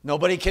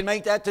 Nobody can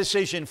make that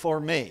decision for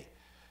me.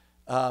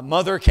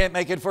 Mother can't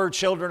make it for her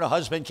children. A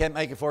husband can't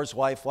make it for his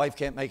wife. Wife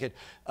can't make it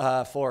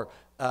for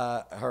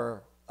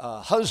her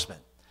husband.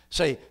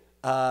 See,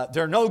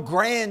 there are no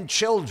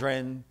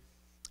grandchildren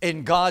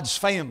in God's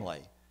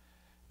family.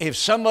 If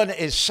someone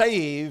is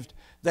saved,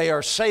 they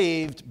are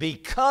saved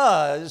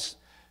because,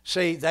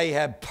 see, they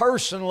have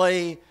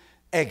personally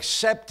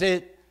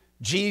accepted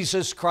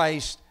Jesus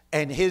Christ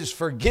and his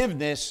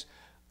forgiveness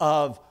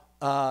of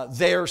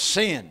their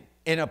sin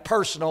in a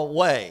personal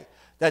way.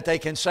 That they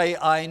can say,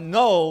 I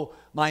know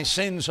my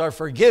sins are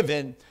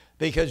forgiven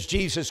because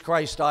Jesus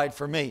Christ died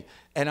for me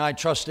and I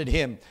trusted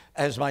him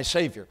as my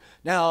Savior.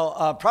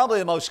 Now, probably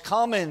the most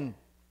common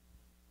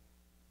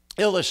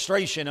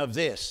illustration of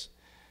this,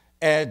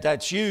 and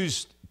that's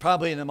used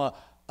probably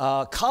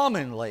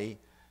commonly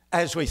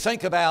as we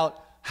think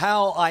about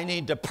how I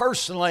need to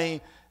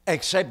personally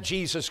accept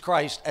Jesus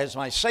Christ as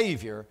my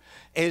Savior,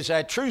 is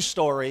that true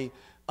story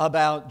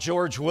about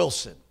George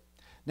Wilson.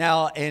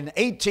 Now, in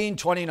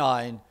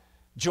 1829,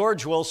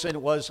 George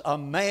Wilson was a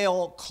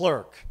mail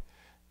clerk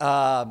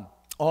on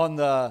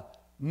the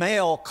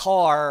mail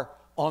car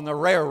on the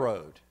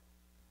railroad.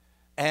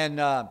 And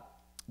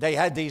they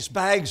had these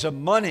bags of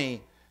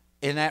money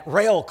in that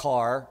rail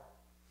car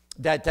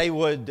that they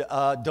would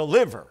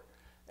deliver,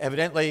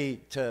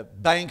 evidently to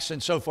banks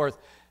and so forth.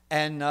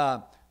 And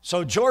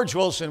so George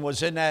Wilson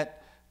was in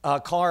that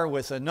car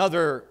with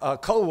another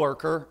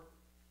co-worker,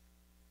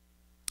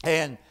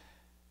 and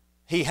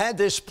he had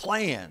this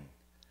plan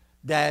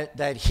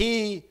that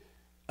he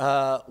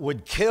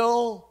would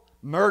kill,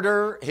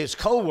 murder his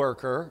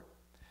co-worker,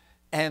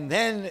 and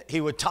then he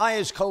would tie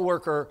his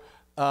co-worker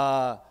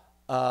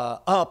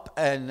up,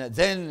 and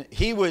then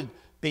he would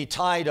be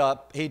tied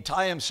up. He'd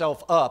tie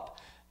himself up,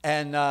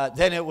 and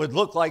then it would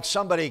look like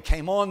somebody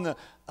came on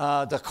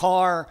the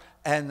car,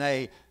 and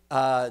they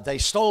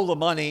stole the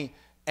money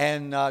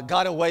and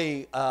got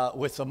away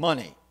with the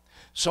money.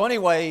 So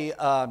anyway,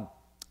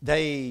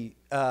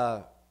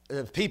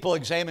 people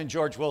examined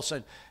George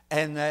Wilson,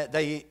 and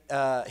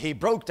he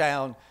broke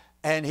down,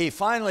 and he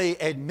finally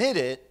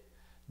admitted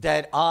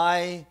that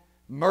I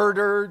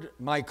murdered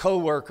my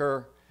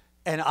coworker,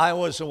 and I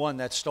was the one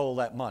that stole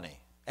that money.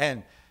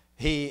 And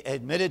he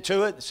admitted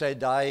to it,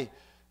 said, I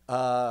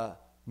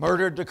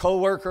murdered the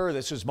coworker.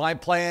 This was my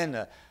plan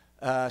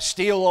to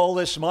steal all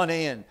this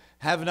money and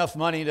have enough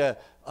money to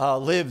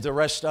live the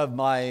rest of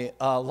my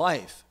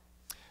life.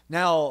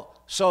 Now,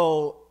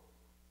 so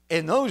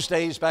in those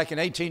days, back in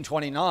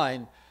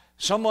 1829,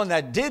 someone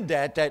that did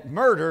that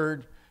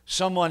murdered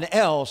someone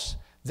else,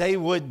 they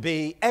would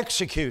be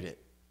executed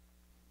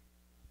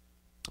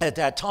at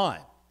that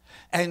time.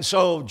 And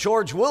so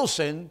George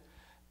Wilson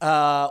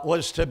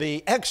was to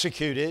be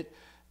executed,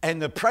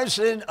 and the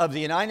President of the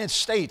United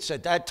States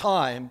at that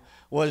time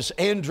was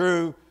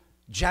Andrew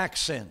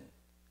Jackson.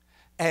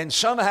 And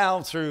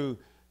somehow through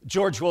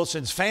George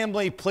Wilson's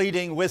family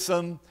pleading with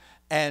them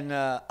and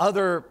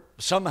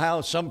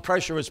somehow some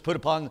pressure was put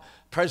upon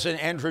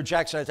President Andrew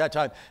Jackson at that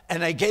time,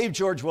 and they gave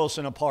George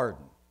Wilson a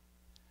pardon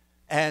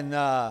and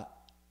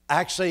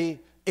actually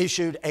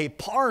issued a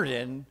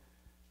pardon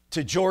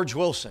to George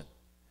Wilson.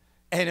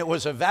 And it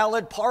was a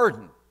valid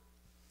pardon.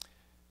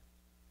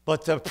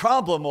 But the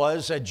problem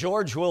was that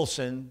George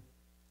Wilson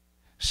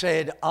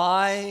said,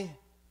 I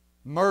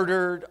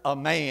murdered a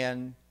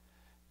man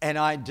and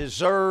I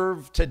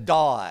deserve to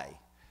die.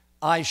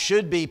 I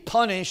should be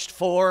punished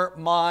for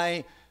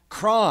my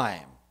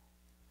crime.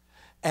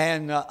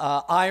 And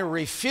I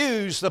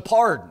refuse the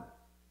pardon.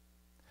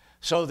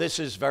 So this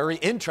is very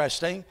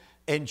interesting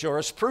in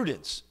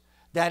jurisprudence.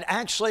 That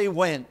actually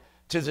went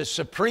to the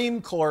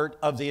Supreme Court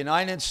of the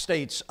United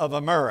States of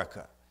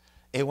America.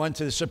 It went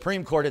to the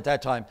Supreme Court at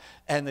that time.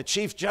 And the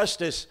Chief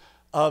Justice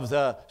of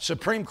the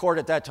Supreme Court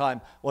at that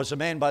time was a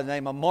man by the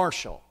name of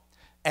Marshall.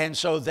 And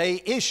so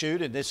they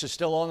issued, and this is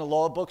still on the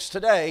law books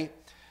today,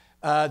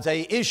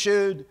 they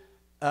issued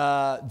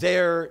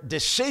their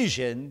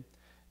decision.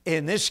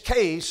 In this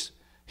case,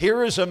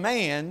 here is a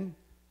man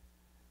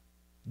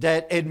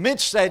that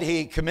admits that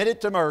he committed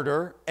the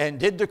murder and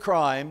did the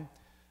crime,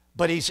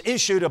 but he's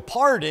issued a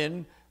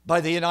pardon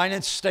by the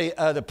United States,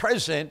 the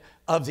President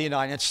of the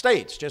United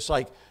States, just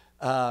like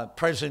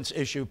presidents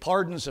issue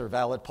pardons, they're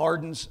valid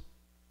pardons.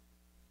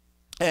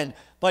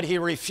 But he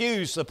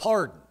refused the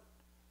pardon.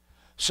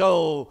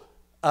 So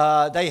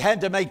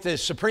the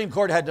Supreme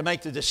Court had to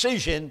make the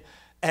decision,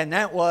 and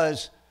that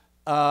was,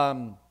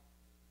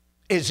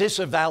 is this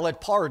a valid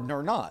pardon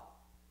or not?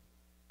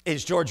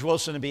 Is George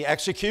Wilson to be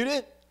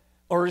executed,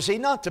 or is he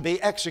not to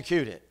be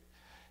executed?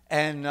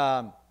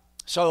 And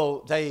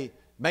so they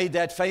made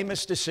that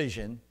famous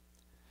decision,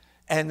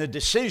 and the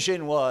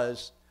decision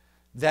was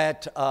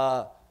that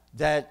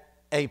that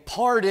a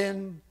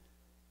pardon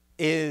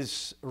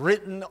is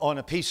written on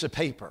a piece of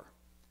paper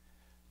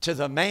to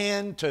the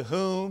man to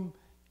whom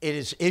it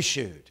is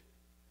issued.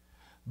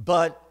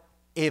 But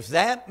if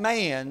that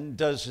man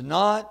does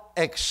not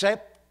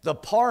accept the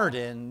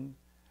pardon,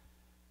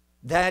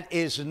 that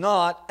is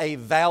not a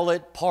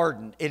valid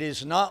pardon. It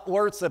is not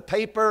worth the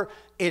paper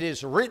it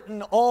is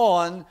written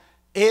on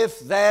if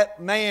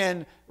that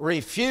man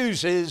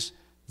refuses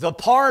the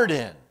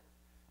pardon.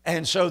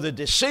 And so the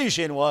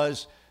decision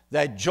was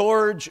that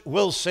George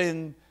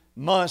Wilson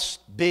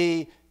must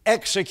be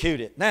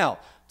executed. Now,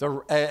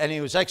 and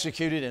he was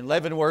executed in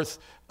Leavenworth,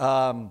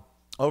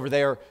 over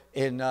there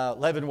in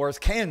Leavenworth,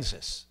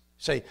 Kansas.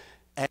 See,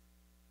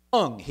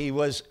 and he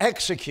was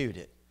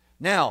executed.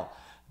 Now,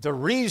 the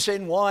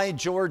reason why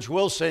George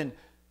Wilson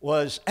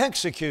was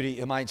executed,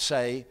 you might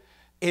say,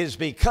 is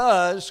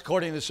because,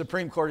 according to the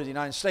Supreme Court of the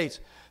United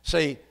States,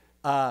 see,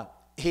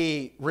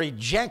 he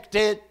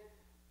rejected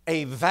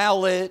a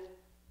valid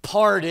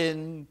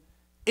pardon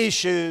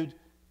issued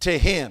to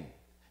him.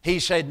 He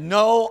said,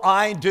 no,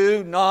 I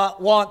do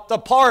not want the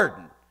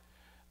pardon.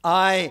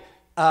 I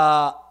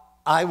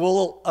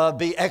will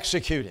be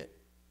executed.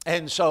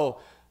 And so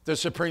the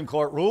Supreme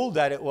Court ruled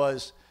that it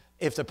was,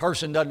 if the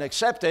person doesn't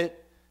accept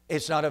it,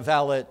 it's not a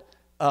valid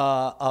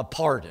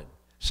pardon.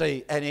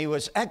 See, and he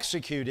was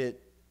executed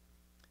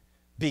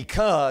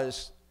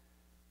because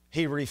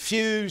he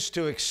refused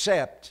to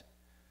accept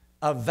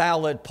a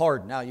valid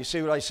pardon. Now, you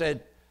see what I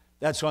said?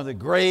 That's one of the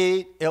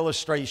great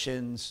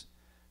illustrations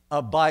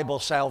of Bible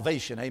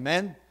salvation.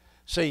 Amen?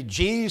 See,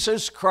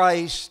 Jesus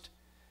Christ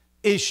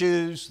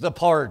issues the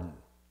pardon.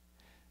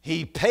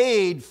 He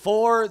paid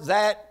for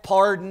that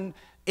pardon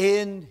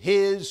in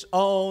his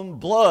own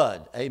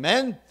blood.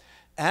 Amen?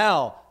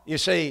 Now, you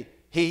see,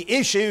 he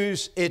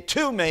issues it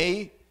to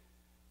me,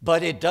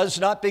 but it does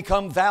not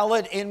become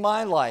valid in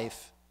my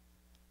life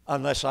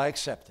unless I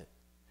accept it.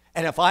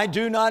 And if I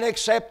do not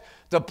accept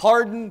the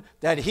pardon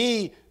that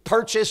he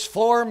purchased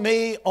for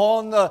me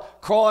on the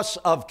cross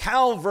of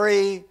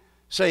Calvary,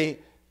 see,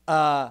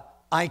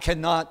 I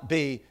cannot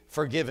be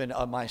forgiven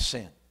of my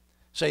sin.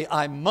 See,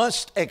 I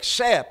must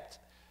accept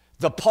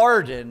the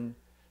pardon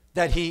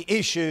that he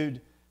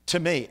issued to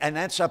me, and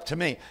that's up to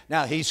me.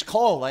 Now, he's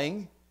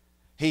calling,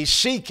 he's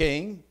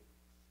seeking,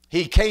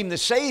 he came to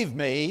save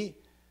me,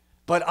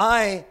 but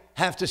I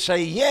have to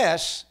say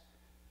yes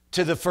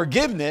to the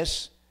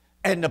forgiveness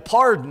and the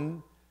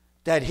pardon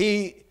that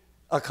he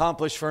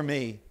accomplished for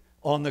me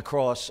on the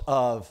cross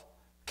of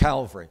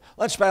Calvary.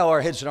 Let's bow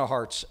our heads and our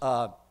hearts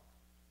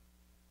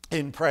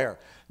in prayer.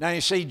 Now,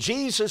 you see,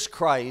 Jesus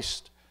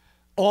Christ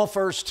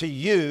offers to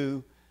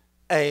you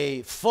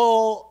a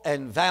full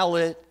and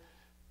valid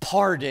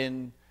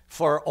pardon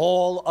for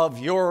all of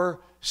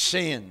your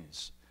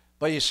sins.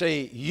 But you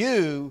see,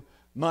 you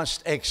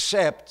must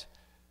accept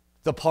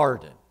the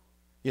pardon.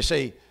 You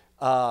see,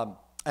 and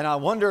I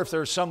wonder if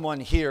there's someone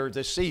here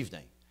this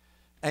evening,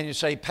 and you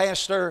say,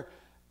 Pastor,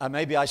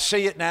 maybe I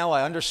see it now,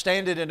 I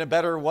understand it in a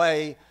better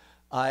way,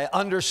 I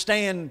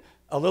understand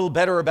a little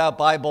better about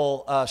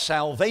Bible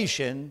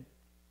salvation,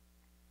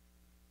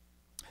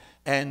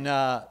 And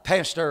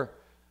Pastor,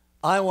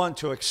 I want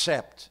to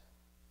accept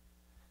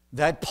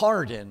that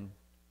pardon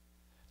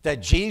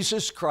that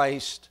Jesus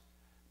Christ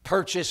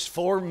purchased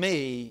for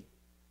me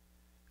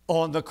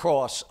on the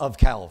cross of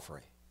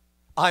Calvary.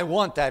 I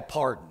want that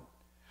pardon.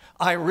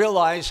 I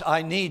realize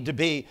I need to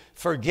be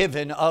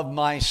forgiven of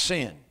my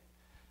sin.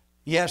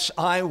 Yes,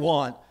 I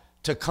want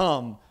to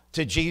come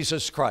to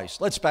Jesus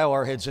Christ. Let's bow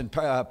our heads in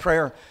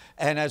prayer.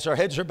 And as our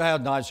heads are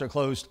bowed and eyes are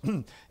closed,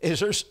 is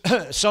there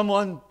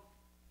someone,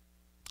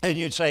 and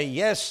you'd say,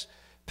 yes,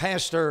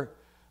 Pastor,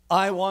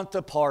 I want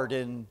the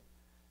pardon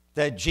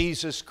that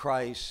Jesus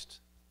Christ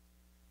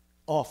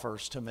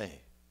offers to me.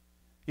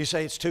 You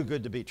say, it's too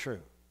good to be true.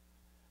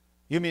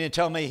 You mean to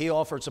tell me he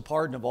offers a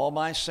pardon of all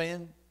my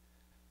sin?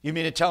 You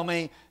mean to tell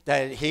me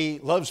that he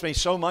loves me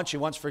so much he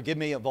wants to forgive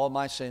me of all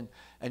my sin?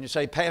 And you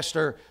say,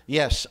 Pastor,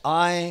 yes,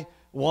 I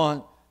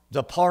want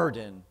the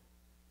pardon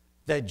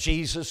that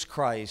Jesus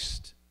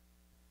Christ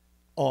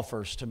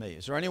offers to me.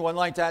 Is there anyone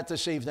like that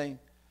this evening?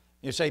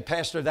 You say,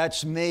 Pastor,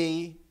 that's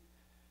me.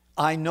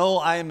 I know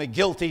I am a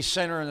guilty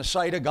sinner in the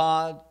sight of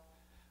God.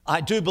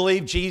 I do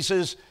believe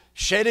Jesus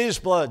shed his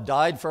blood,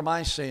 died for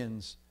my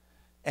sins.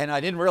 And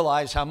I didn't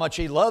realize how much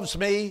he loves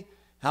me,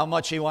 how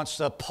much he wants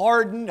to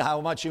pardon,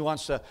 how much he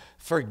wants to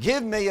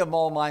forgive me of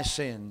all my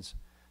sins.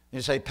 And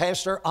you say,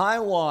 Pastor, I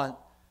want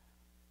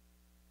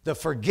the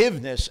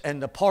forgiveness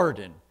and the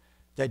pardon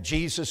that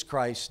Jesus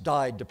Christ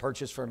died to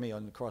purchase for me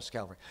on the cross of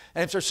Calvary.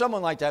 And if there's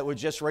someone like that, would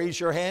just raise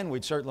your hand.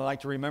 We'd certainly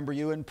like to remember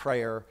you in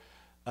prayer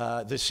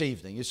this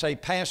evening. You say,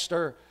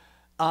 Pastor,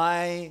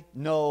 I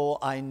know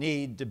I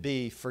need to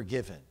be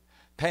forgiven.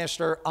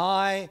 Pastor,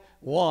 I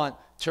want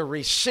to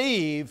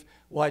receive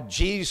what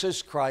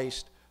Jesus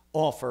Christ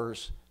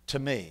offers to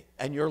me.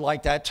 And you're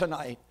like that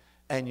tonight,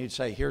 and you'd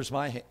say, here's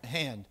my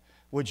hand.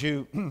 Would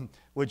you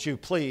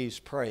please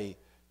pray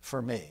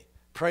for me?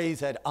 Pray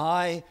that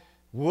I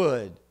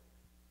would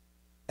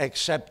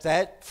accept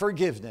that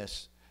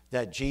forgiveness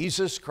that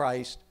Jesus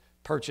Christ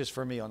purchased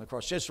for me on the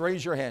cross. Just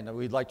raise your hand, and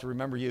we'd like to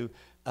remember you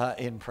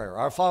in prayer.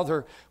 Our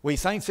Father, we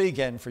thank thee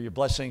again for your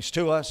blessings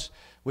to us.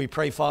 We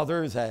pray,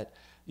 Father, that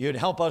you'd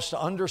help us to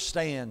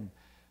understand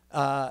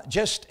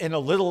just in a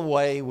little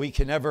way. We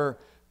can never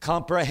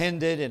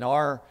comprehend it in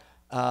our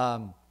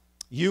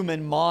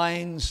human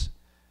minds,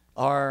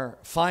 our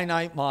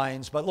finite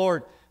minds. But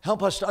Lord,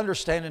 help us to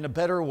understand in a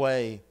better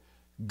way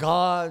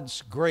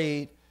God's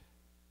great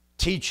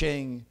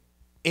teaching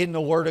in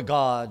the Word of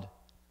God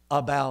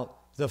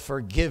about the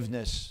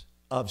forgiveness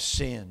of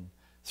sin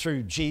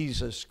through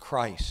Jesus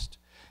Christ.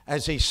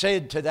 As he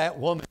said to that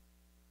woman,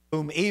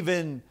 whom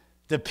even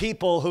the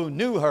people who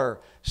knew her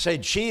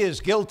said she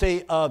is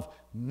guilty of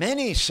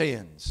many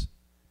sins.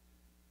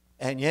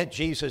 And yet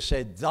Jesus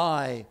said,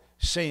 thy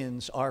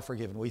sins are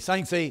forgiven. We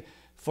thank thee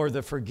for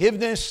the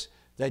forgiveness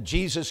that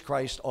Jesus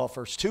Christ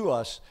offers to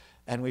us,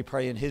 and we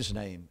pray in his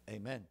name.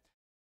 Amen.